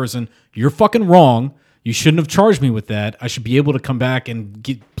the other person, "You're fucking wrong. You shouldn't have charged me with that. I should be able to come back and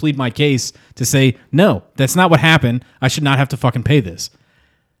plead my case to say, no, that's not what happened. I should not have to fucking pay this."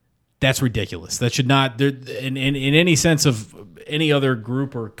 That's ridiculous. That should not, in any sense of any other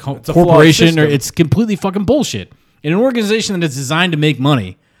group or corporation, or it's completely fucking bullshit. In an organization that is designed to make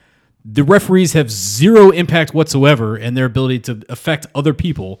money, the referees have zero impact whatsoever in their ability to affect other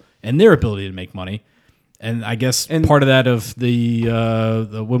people and their ability to make money. And I guess part of that of the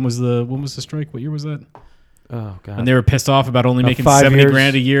when was the strike? What year was that? Oh god! And they were pissed off about only making 70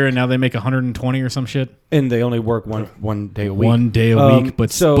 grand a year, and now they make 120 or some shit. And they only work one day a week. One day a week, but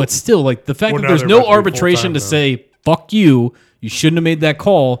still, like the fact that there's no arbitration to say "fuck you," you shouldn't have made that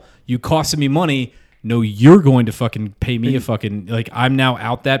call. You costed me money. No, you're going to fucking pay me a fucking, like, I'm now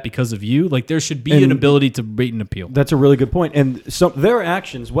out that because of you. Like, there should be an ability to rate and appeal. That's a really good point. And so their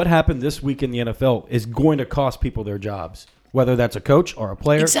actions, what happened this week in the NFL, is going to cost people their jobs. Whether that's a coach or a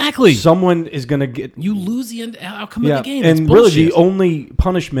player. Exactly. Someone is going to get... You lose the outcome of the game. And really, the only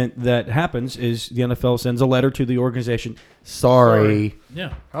punishment that happens is the NFL sends a letter to the organization. Sorry.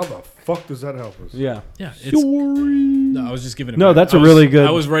 Yeah. How the fuck does that help us? Yeah. Yeah. No, I was just giving it No, back. that's a really good...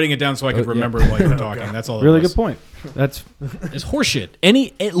 I was writing it down so I could remember while you were talking. That's all it really was. Good point. That's... It's horseshit.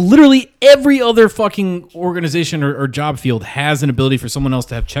 Literally every other fucking organization or job field has an ability for someone else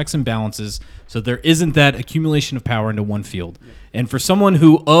to have checks and balances, so there isn't that accumulation of power into one field. And for someone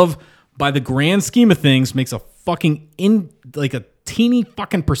who, by the grand scheme of things, makes a fucking a teeny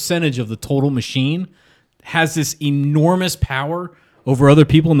fucking percentage of the total machine, has this enormous power over other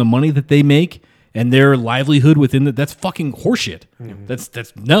people and the money that they make and their livelihood within that's fucking horseshit. Mm-hmm.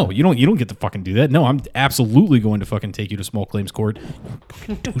 That's no, you don't get to fucking do that. No, I'm absolutely going to fucking take you to small claims court. You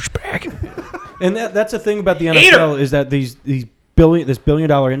fucking douchebag. And that's the thing about the NFL is that this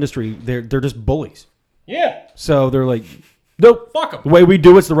billion-dollar industry, they're just bullies. Yeah. So they're like, nope. Fuck 'em. The way we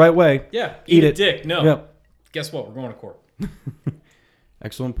do it's the right way. Yeah. Eat a it. dick. No. Yep. Guess what? We're going to court.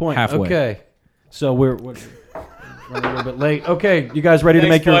 Excellent point. Halfway. Okay. So we're running a little bit late. Okay, you guys ready to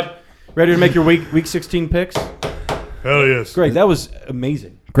make your week 16 picks? Hell yes. Great, that was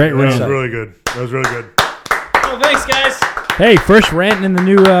amazing. Great That rant. was really good. That was really good. Oh, thanks, guys. Hey, first rant in the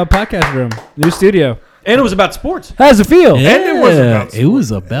new podcast room, new studio. And it was about sports. How does it feel? Yeah, And it was about it was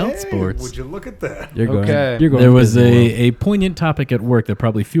sports. about Hey, sports. Would you look at that? You're going. Okay. You're going. There was Disney World. a poignant topic at work that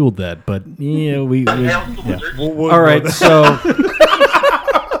probably fueled that, but yeah, yeah. We'll All right, go so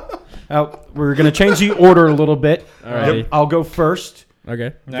we're going to change the order a little bit. All right. I'll go first.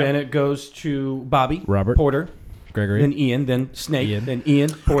 Okay. Then it goes to Bobby, Robert. Porter, Gregory. then Ian, then Snake, Ian. then Ian,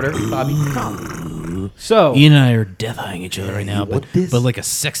 Porter, Bobby, Tom. So Ian and I are death eyeing each other right now, but like a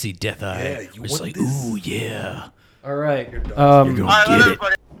sexy death eye. We're just like, ooh, yeah. all right, You're gonna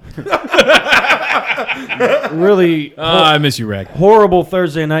get it. really I miss you, Rag. horrible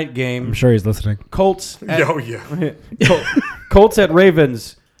Thursday night game. I'm sure he's listening. Colts. At, Oh, yeah. Colts at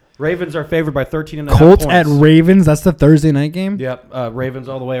Ravens. Ravens are favored by 13.5 Colts points. at Ravens. That's the Thursday night game. Yep, Ravens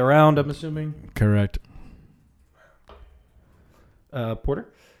all the way around. I'm assuming. Correct. Porter,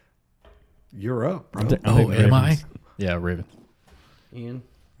 You're up, bro. Oh, am I? Yeah, Raven. Ian,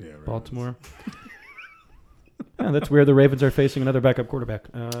 Yeah, right. Baltimore. Yeah, that's weird. The Ravens are facing another backup quarterback.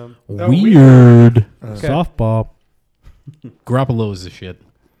 Weird. Softball. Garoppolo is the shit.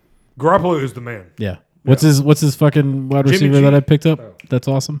 Garoppolo is the man. Yeah. What's his fucking wide Jimmy receiver G. that I picked up? That's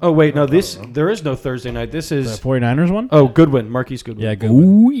awesome. Oh wait, no. There is no Thursday night. This The is 49ers one? Goodwin, Marquise Goodwin. Yeah, good.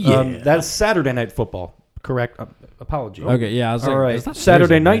 Ooh, yeah. That's Saturday night football. Correct. Apology. Okay, yeah. I was All like, right. it's not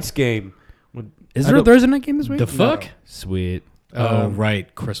Saturday Thursday, night's game. Is I there a don't- Thursday night game this week? the fuck? Sweet. Oh,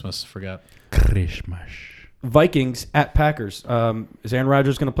 right. Christmas. Forgot. Christmas. Vikings at Packers. Is Aaron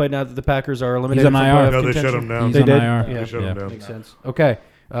Rodgers going to play now that the Packers are eliminated? He's on from IR. playoff No, they contention? shut him down. He's They on did? IR. Yeah. They shut him down. Makes sense. Okay.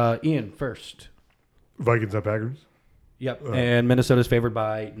 Ian first. Vikings at Packers. Yep. And Minnesota's favored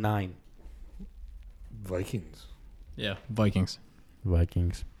by 9. Vikings. Yeah. Vikings.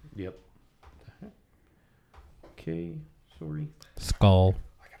 Vikings. Yep. Okay. Sorry. Skull.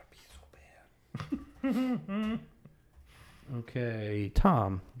 Okay.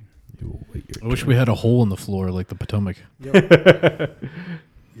 Tom. I wish we had a hole in the floor like the Potomac. Yeah.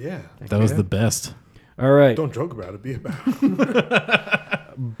 That was the best. All right. Don't joke about it. Be about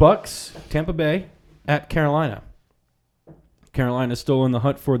it. Bucks, Tampa Bay at Carolina. Carolina's still in the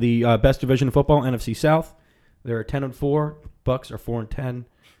hunt for the best division of football, NFC South. They're 10-4. Bucks are 4-10.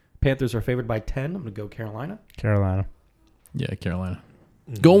 Panthers are favored by 10. I'm going to go Carolina. Carolina. Yeah, Carolina.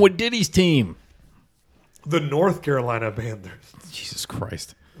 Going with Diddy's team. The North Carolina Panthers. Jesus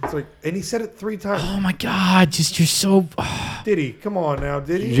Christ. It's like, and he said it 3 times. Oh my God! You're so. Did he? Come on now,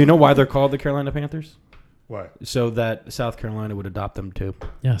 did Do he? you know why they're called the Carolina Panthers? Why? So that South Carolina would adopt them too.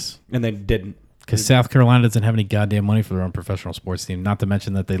 Yes. And they didn't. Because South Carolina doesn't have any goddamn money for their own professional sports team. Not to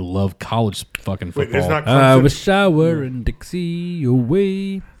mention that they love college fucking Wait, football. there's not I Clemson. was showering Dixie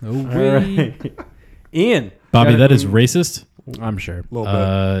away, away. Ian. Bobby, got that it. is racist. I'm sure. Little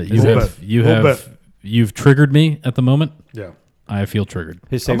bit. You Little have you've triggered me at the moment. Yeah. I feel triggered.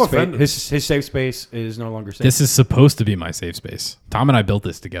 His I'm safe space. offended. His safe space is no longer safe. This is supposed to be my safe space. Tom and I built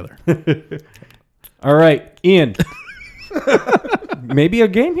this together. All right, Ian. Maybe a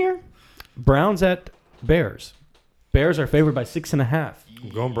game here. Browns at Bears. Bears are favored by 6.5. I'm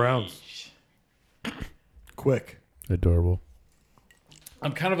going Browns. Quick. Adorable.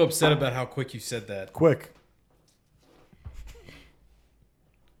 I'm kind of upset about how quick you said that. Quick.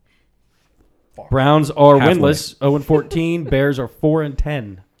 Browns are Halfway. winless, 0-14. Bears are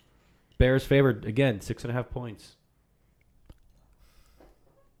 4-10. Bears favored again, 6.5 points.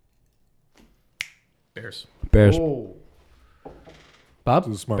 Bears. Bears. Oh. It Bob,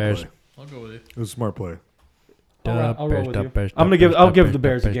 was a smart Bears. play. I'll go with you. It was a smart play. I'll roll with you. I'll give the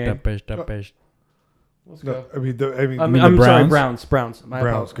Bears a game. Let's go. No, I mean, I'm sorry, Browns? Browns. My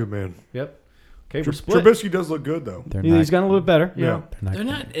Browns, apologies. good man. Yep. Okay, we're split. Trubisky does look good though. He's gotten a little bit better. Yeah. They're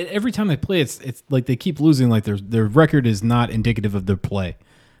not. Every time they play, it's like they keep losing. Like their record is not indicative of their play.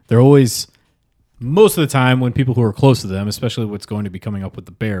 They're always, most of the time, when people who are close to them, especially what's going to be coming up with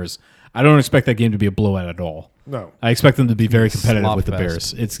the Bears, I don't expect that game to be a blowout at all. No. I expect them to be very competitive Slop with the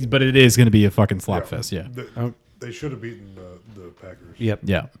fest. Bears. But it is going to be a fucking slop fest. Yeah. They should have beaten the Packers. Yep.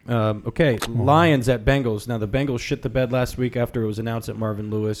 Yeah. Okay, Lions at Bengals. Now the Bengals shit the bed last week after it was announced that Marvin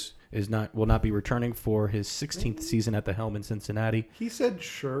Lewis will not be returning for his 16th season at the helm in Cincinnati. He said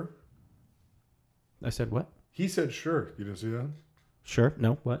sure. I said what? He said sure. You didn't see that? Sure.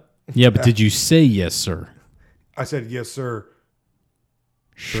 No. What? Yeah, but did you say yes, sir? I said yes, sir.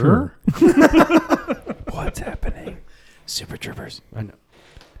 Sure. What's happening? Super Troopers. I know.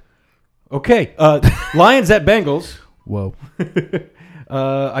 Okay. Lions at Bengals. Whoa.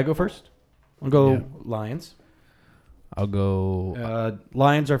 I go first. I'll go Yeah. Lions. I'll go.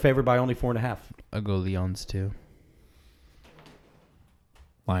 Lions are favored by only 4.5. I'll go Leons too.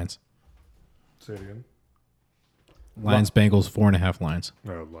 Lions. Say it again. Lions, Bengals, 4.5 Lions.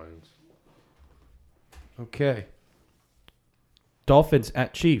 No, Lions. Okay. Dolphins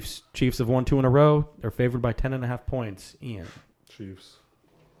at Chiefs. Chiefs have won 2 in a row. They're favored by 10.5 points. Ian. Chiefs.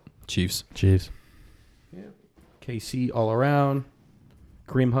 Chiefs. Chiefs. KC all around.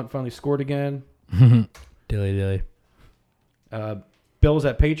 Kareem Hunt finally scored again. Dilly. Bills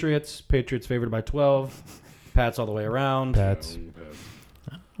at Patriots. Patriots favored by 12. Pats all the way around. Pats.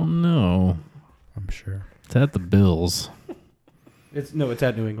 Oh, no. I'm sure. It's at the Bills. It's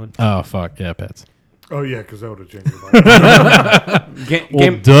at New England. Oh, fuck. Yeah, Pats. Oh, yeah, because that would have changed your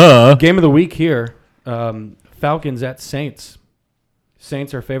mind. Duh. Game of the week here. Falcons at Saints.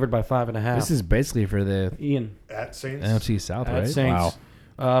 Saints are favored by 5.5. This is basically for the Ian. At Saints. NFC South, At right? Saints.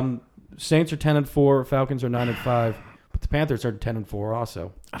 Wow. Saints are 10-4. Falcons are 9-5. But the Panthers are 10-4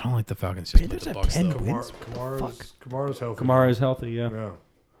 also. I don't like the Falcons. Just put the Bucks, though. Kamara's healthy. Kamara is healthy, yeah. Yeah.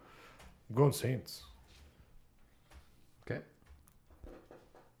 I'm going Saints. Okay. I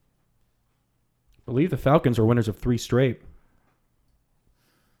believe the Falcons are winners of 3 straight.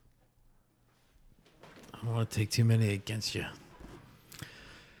 I don't want to take too many against you.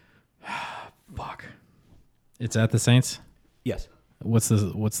 Fuck. It's at the Saints? Yes. What's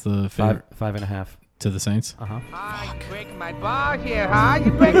the favorite 5.5. to the Saints? Uh-huh. You breaking my balls here, huh?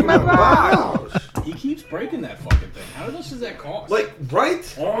 You breaking my balls. He keeps breaking that fucking thing. How much does that cost? Like,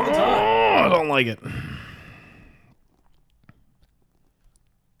 right? All the time. I don't like it.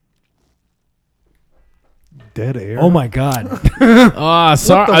 Dead air. Oh my God. Ah,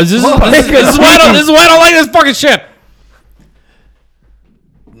 sorry. This is why I don't like this fucking shit.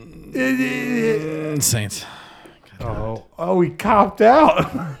 Saints. Oh, he copped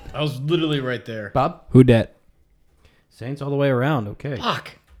out. I was literally right there. Bob? Who dat? Saints all the way around. Okay.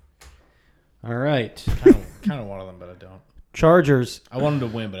 Fuck. All right. Kind of wanted them, but I don't. Chargers I wanted to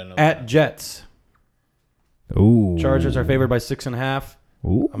win, but I know. at Jets. Ooh. Chargers are favored by 6.5.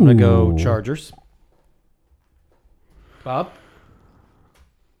 Ooh. I'm going to go Chargers. Bob?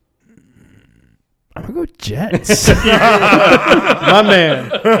 I'm gonna go Jets. My man.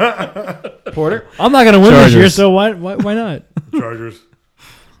 Porter? I'm not gonna win this year, Chargers. so why not? Chargers.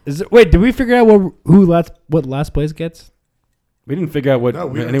 Wait, did we figure out what last place gets? We didn't figure out what No,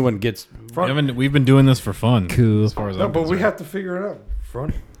 we- anyone gets. We've been doing this for fun. Cool. As far as No, I'm but we concerned. have to figure it out.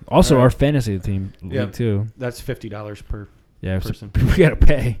 Front. Also, All right. our fantasy team Yeah. league too. That's $50 per Yeah, so person. we gotta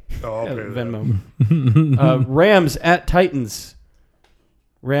pay. Oh, I'll pay that. Venmo. Rams at Titans.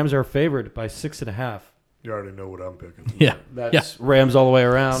 Rams are favored by 6.5. You already know what I'm picking. Yeah. That's Rams all the way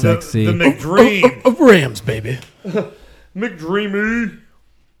around. Sexy. The McDream. Of Rams, baby. McDreamy.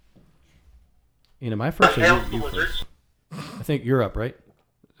 You know, my first. Or you first? I think you're up, right?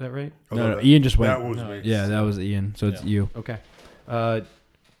 Is that right? No, Ian just went. That was me. Yeah, that was Ian. So it's you. Okay.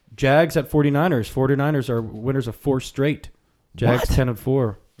 Jags at 49ers. 49ers are winners of 4 straight. Jags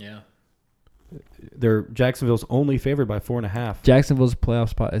 10-4. Yeah. They're Jacksonville's only favored by 4.5. Jacksonville's playoff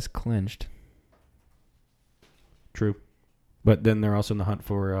spot is clinched. True. But then they're also in the hunt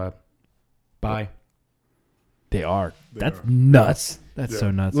for bye. They are. They That's are. nuts. That's Yeah.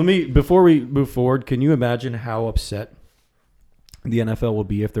 so nuts. Before we move forward, can you imagine how upset the NFL will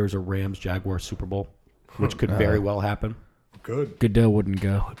be if there's a Rams-Jaguars Super Bowl, which could very well happen? Good. Goodell wouldn't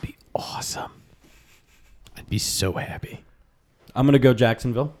go. Would be awesome. I'd be so happy. I'm going to go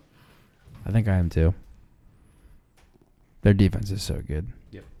Jacksonville. I think I am too. Their defense is so good.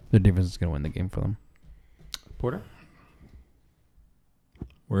 Yep. Their defense is gonna win the game for them. Porter?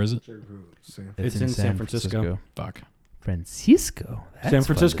 Where is it? It's in San Francisco. Fuck. Francisco. That's San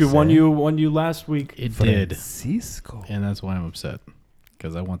Francisco won you last week. It did. Francisco. And that's why I'm upset.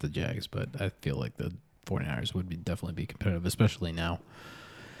 Because I want the Jags, but I feel like the 49ers would definitely be competitive, especially now.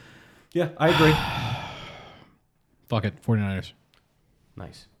 Yeah, I agree. Fuck it, 49ers.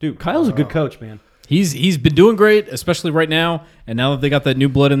 Nice. Dude, Kyle's a good coach, man. He's been doing great, especially right now. And now that they got that new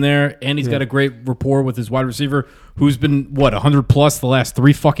blood in there, and he's got a great rapport with his wide receiver, who's been 100 plus the last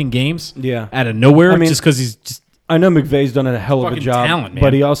 3 fucking games. Yeah. out of nowhere, I mean, just because he's just I know McVay's done a hell of a Fucking job, talent, man.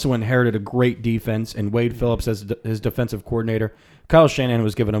 but he also inherited a great defense, and Wade Phillips as his defensive coordinator. Kyle Shanahan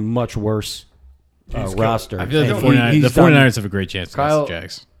was given a much worse roster. I feel like And the he's done- 49ers have a great chance Kyle- against the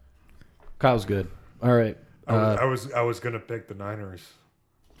Jags. Kyle's good. All right. I was gonna pick the Niners.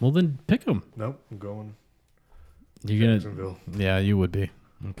 Well, then pick them. Nope, I'm going You're gonna, Jacksonville. yeah, you would be.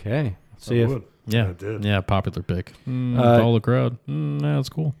 Okay. See I if would. Yeah, I did. yeah, popular pick. All the crowd. Nah, that's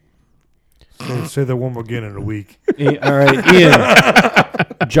cool. Say that one more again in a week. All right,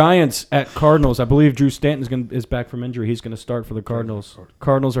 Ian. Giants at Cardinals. I believe Drew Stanton is back from injury. He's going to start for the Cardinals.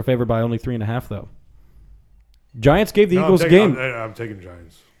 Cardinals are favored by only 3.5, though. Giants gave the Eagles a game. I'm taking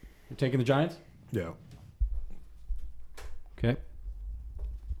Giants. You're taking the Giants? Yeah. Okay.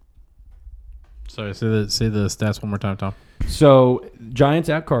 Sorry, say the stats one more time, Tom. So, Giants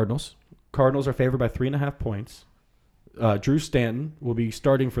at Cardinals. Cardinals are favored by 3.5 points. Drew Stanton will be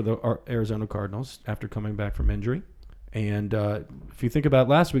starting for the Arizona Cardinals after coming back from injury. And if you think about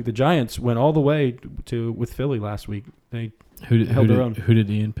last week, the Giants went all the way with Philly last week. They held their own. Who did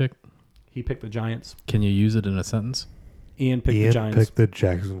Ian pick? He picked the Giants. Can you use it in a sentence? Ian picked the Giants. Picked the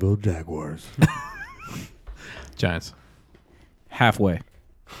Jacksonville Jaguars. Giants. Halfway.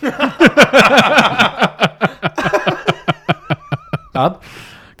 Bob?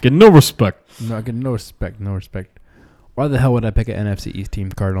 Get no respect. No, I get no respect. No respect. Why the hell would I pick an NFC East team,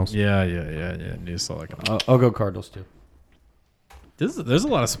 the Cardinals? Yeah. You saw like I'll go Cardinals, too. There's a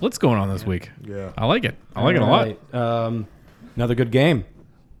lot of splits going on this week. Yeah. I like it. I like it a lot. Another good game.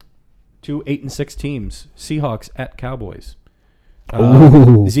 2 8-6 teams. Seahawks at Cowboys.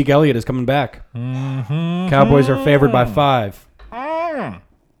 Zeke Elliott is coming back. Cowboys are favored by 5.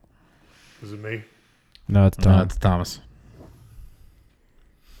 Is it me? No, it's Tom. No, it's Thomas.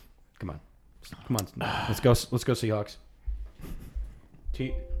 Come on. Let's go Seahawks.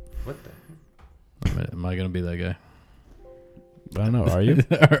 What the? Am I gonna be that guy? I don't know. Are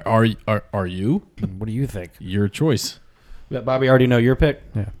you? Are you? What do you think? Your choice. Yeah, Bobby, already know your pick.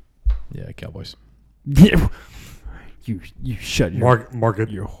 Yeah, Cowboys. you shut your Market.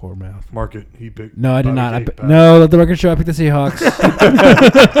 your whore mouth. Market. He picked. No, I did Bobby not. K. Pat. No, let the record show. I picked the Seahawks.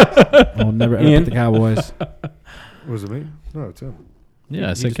 I'll never ever pick the Cowboys. Was it me? No, it's him.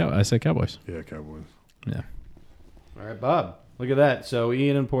 Yeah, I said Cowboys. Yeah, Cowboys. Yeah. All right, Bob. Look at that. So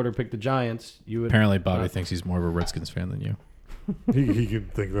Ian and Porter picked the Giants. You would, Apparently, Bobby thinks he's more of a Redskins fan than you. He can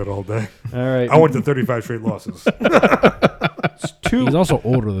think that all day. All right. I went to 35 straight losses. He's also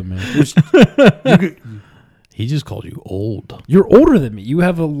older than me. He just called you old. You're older than me. You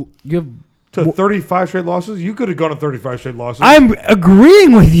have. To 35 straight losses? You could have gone to 35 straight losses. I'm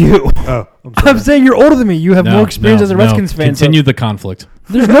agreeing with you. Oh, I'm sorry. I'm saying you're older than me. You have more experience as a Redskins fan. Continue the conflict.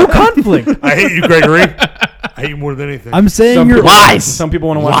 There's no conflict. I hate you, Gregory. I hate you more than anything. I'm saying you're lies. Some people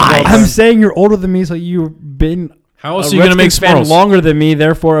want to watch the I'm saying you're older than me, so you've been. How else a are you going to make Redskins fan s'mores? longer than me,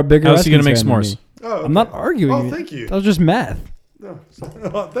 therefore a bigger. How else are you going to make Redskins fan s'mores? than me. Oh, I'm not arguing. Oh, thank you. That was just math. No,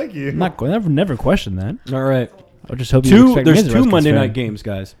 thank you. I'm not going. I've never questioned that. All right. I just hope you expect me There's as a two Redskins Monday fan. night games,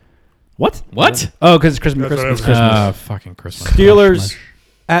 guys. What? What? Oh, because it's Christmas. That's what I was Christmas. Fucking Christmas. Steelers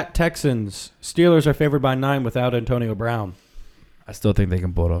at Texans. Steelers are favored by 9 without Antonio Brown. I still think they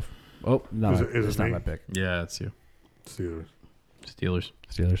can pull it off. Oh, no, Is it it's not me? my pick. Yeah, it's you. Steelers.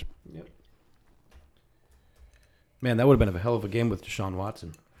 Steelers. Man, that would have been a hell of a game with Deshaun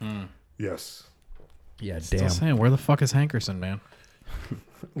Watson. Yes. Yeah, Still damn. saying, where the fuck is Hankerson, man?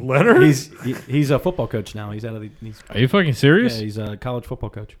 Leonard? He's a football coach now. He's out of the. Are you fucking serious? Yeah, he's a college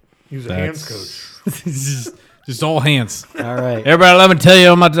football coach. He was a hands coach. just all hands. All right. Everybody, let me tell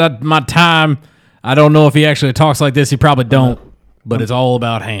you my time. I don't know if he actually talks like this. He probably don't. But it's all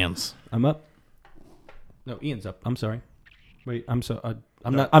about hands. I'm up. No, Ian's up. I'm sorry. Wait, I'm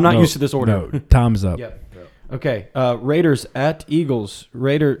not used to this order. No, Tom's up. Yep. Okay. Raiders at Eagles.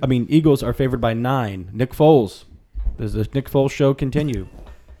 Eagles are favored by 9. Nick Foles. Does the Nick Foles show continue?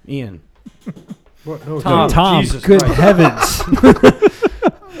 Ian. What? No, Tom, Jesus good Christ. heavens.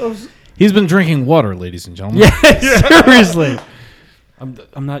 He's been drinking water, ladies and gentlemen. Yeah, seriously.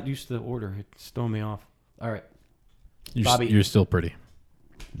 I'm not used to the order. It's throwing me off. All right. You're, you're still pretty.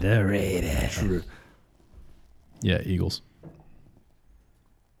 The Raiders. Yeah, Eagles.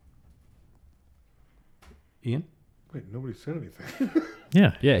 Ian? Wait, nobody said anything.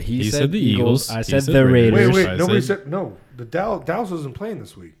 Yeah. Yeah, he said said the Eagles. Eagles. I He said said the Raiders. Raiders. Wait, I nobody said- said no. The Dallas isn't playing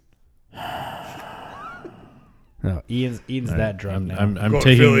this week. No, Ian's that drunk now. I'm Going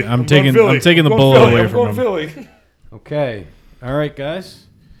taking Philly. I'm I'm taking going I'm taking the Philly. ball I'm going away Philly. from I'm him. going Philly. Okay. All right, guys.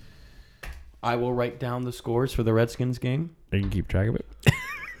 I will write down the scores for the Redskins game. You can keep track of it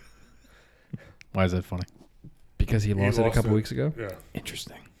Why is that funny? because he lost it a lost couple it. weeks ago. Yeah.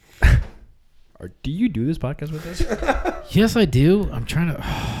 Interesting. Or do you do this podcast with us? Yes, I do. I'm trying to.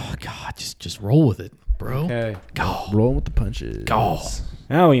 Oh God, just roll with it, bro. Okay. Go. Rolling with the punches. Go.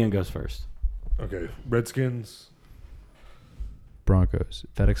 Now Ian goes first. Okay. Redskins. Broncos,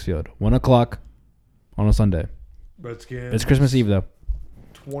 FedEx Field, 1:00 on a Sunday. Redskins. It's Christmas Eve though.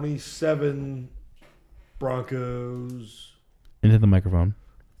 27. Broncos. Into the microphone.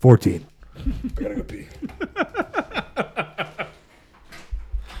 14. I gotta go pee.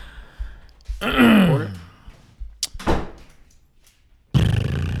 Porter?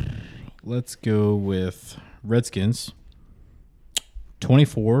 let's go with Redskins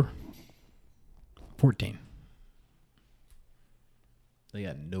 24-14. They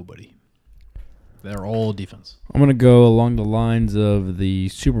got nobody. They're all defense. I'm going to go along the lines of the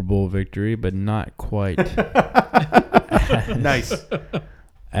Super Bowl victory, but not quite. Nice.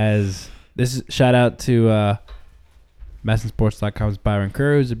 As this is shout out to MASNsports.com's Byron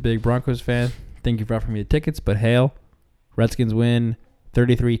Kerr, who's a big Broncos fan. Thank you for offering me the tickets, but hail. Redskins win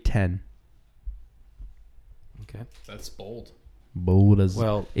 33-10. Okay. That's bold. Bold as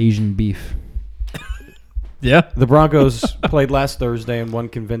Asian beef. Yeah. The Broncos played last Thursday and won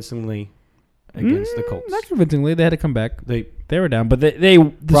convincingly against the Colts. Not convincingly. They had to come back. They were down, but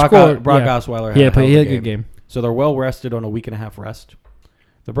the Brock Osweiler he had a good good game. So they're well rested on a week and a half rest.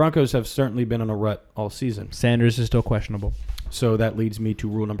 The Broncos have certainly been on a rut all season. Sanders is still questionable. So that leads me to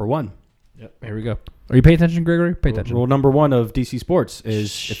rule number 1. Yep. Here we go. Are you paying attention, Gregory? Pay attention. Rule number 1 of DC Sports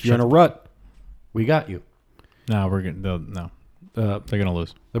is if you're in a rut, we got you. No, we're gonna they're gonna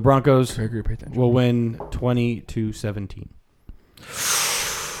lose. The Broncos Gregory, pay attention. will win 20-17.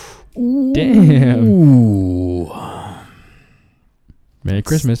 Damn. Ooh. Merry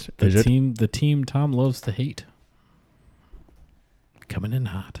Christmas. The team Tom loves to hate. Coming in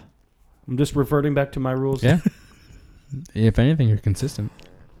hot. I'm just reverting back to my rules. Yeah. If anything, you're consistent.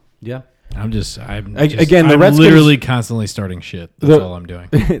 Yeah. I'm again. The I'm Redskins literally constantly starting shit. That's all I'm doing.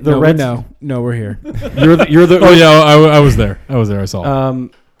 No, we're here. You're the. Oh yeah, I was there. I saw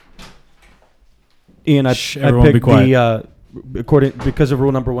it. Ian, I everyone picked be quiet. because of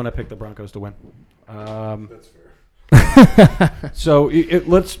rule number 1, I picked the Broncos to win. That's fair. So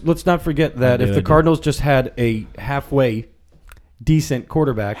let's not forget that if the Cardinals just had a halfway decent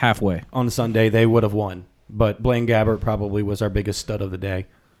quarterback Halfway. on Sunday, they would have won. But Blaine Gabbert probably was our biggest stud of the day.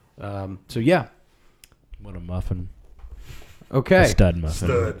 So yeah. What a muffin. Okay. A stud muffin.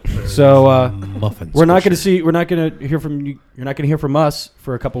 Stud. So Muffins. we're not going to hear from you. You're not going to hear from us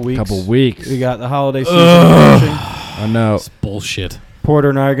for a couple weeks. We got the holiday season. I know. It's bullshit. Porter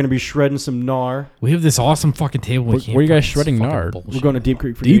and I are going to be shredding some gnar. We have this awesome fucking table. Where are you guys shredding gnar? We're going to Deep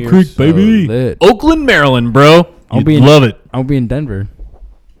Creek for Deep New Creek, Year's. baby. lit. Oakland, Maryland, bro. Love it. I'll be in Denver.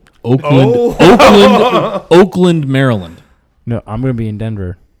 Oakland, Maryland. No, I'm going to be in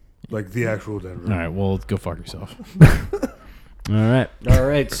Denver. Like the actual Denver. All right, well, go fuck yourself. All right.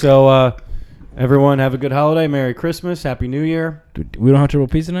 So everyone have a good holiday. Merry Christmas. Happy New Year. Dude, we don't have triple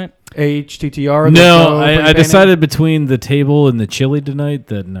P's tonight? HTTR. No, I decided between the table and the chili tonight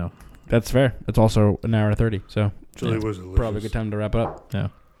that no. That's fair. It's also an hour and 30, so Chili was delicious. probably a good time to wrap it up. Yeah.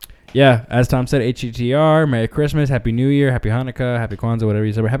 Yeah, as Tom said, HTTR, Merry Christmas, Happy New Year, Happy Hanukkah, Happy Kwanzaa, whatever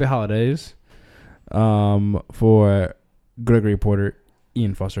you said. Happy holidays. For Gregory Porter,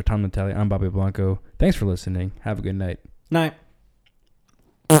 Ian Foster, Tom Natale, I'm Bobby Blanco. Thanks for listening. Have a good night. Night.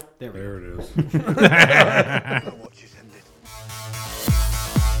 There it is.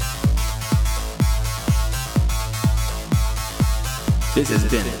 This has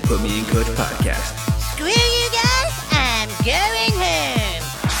been Put Me in Coach Podcast.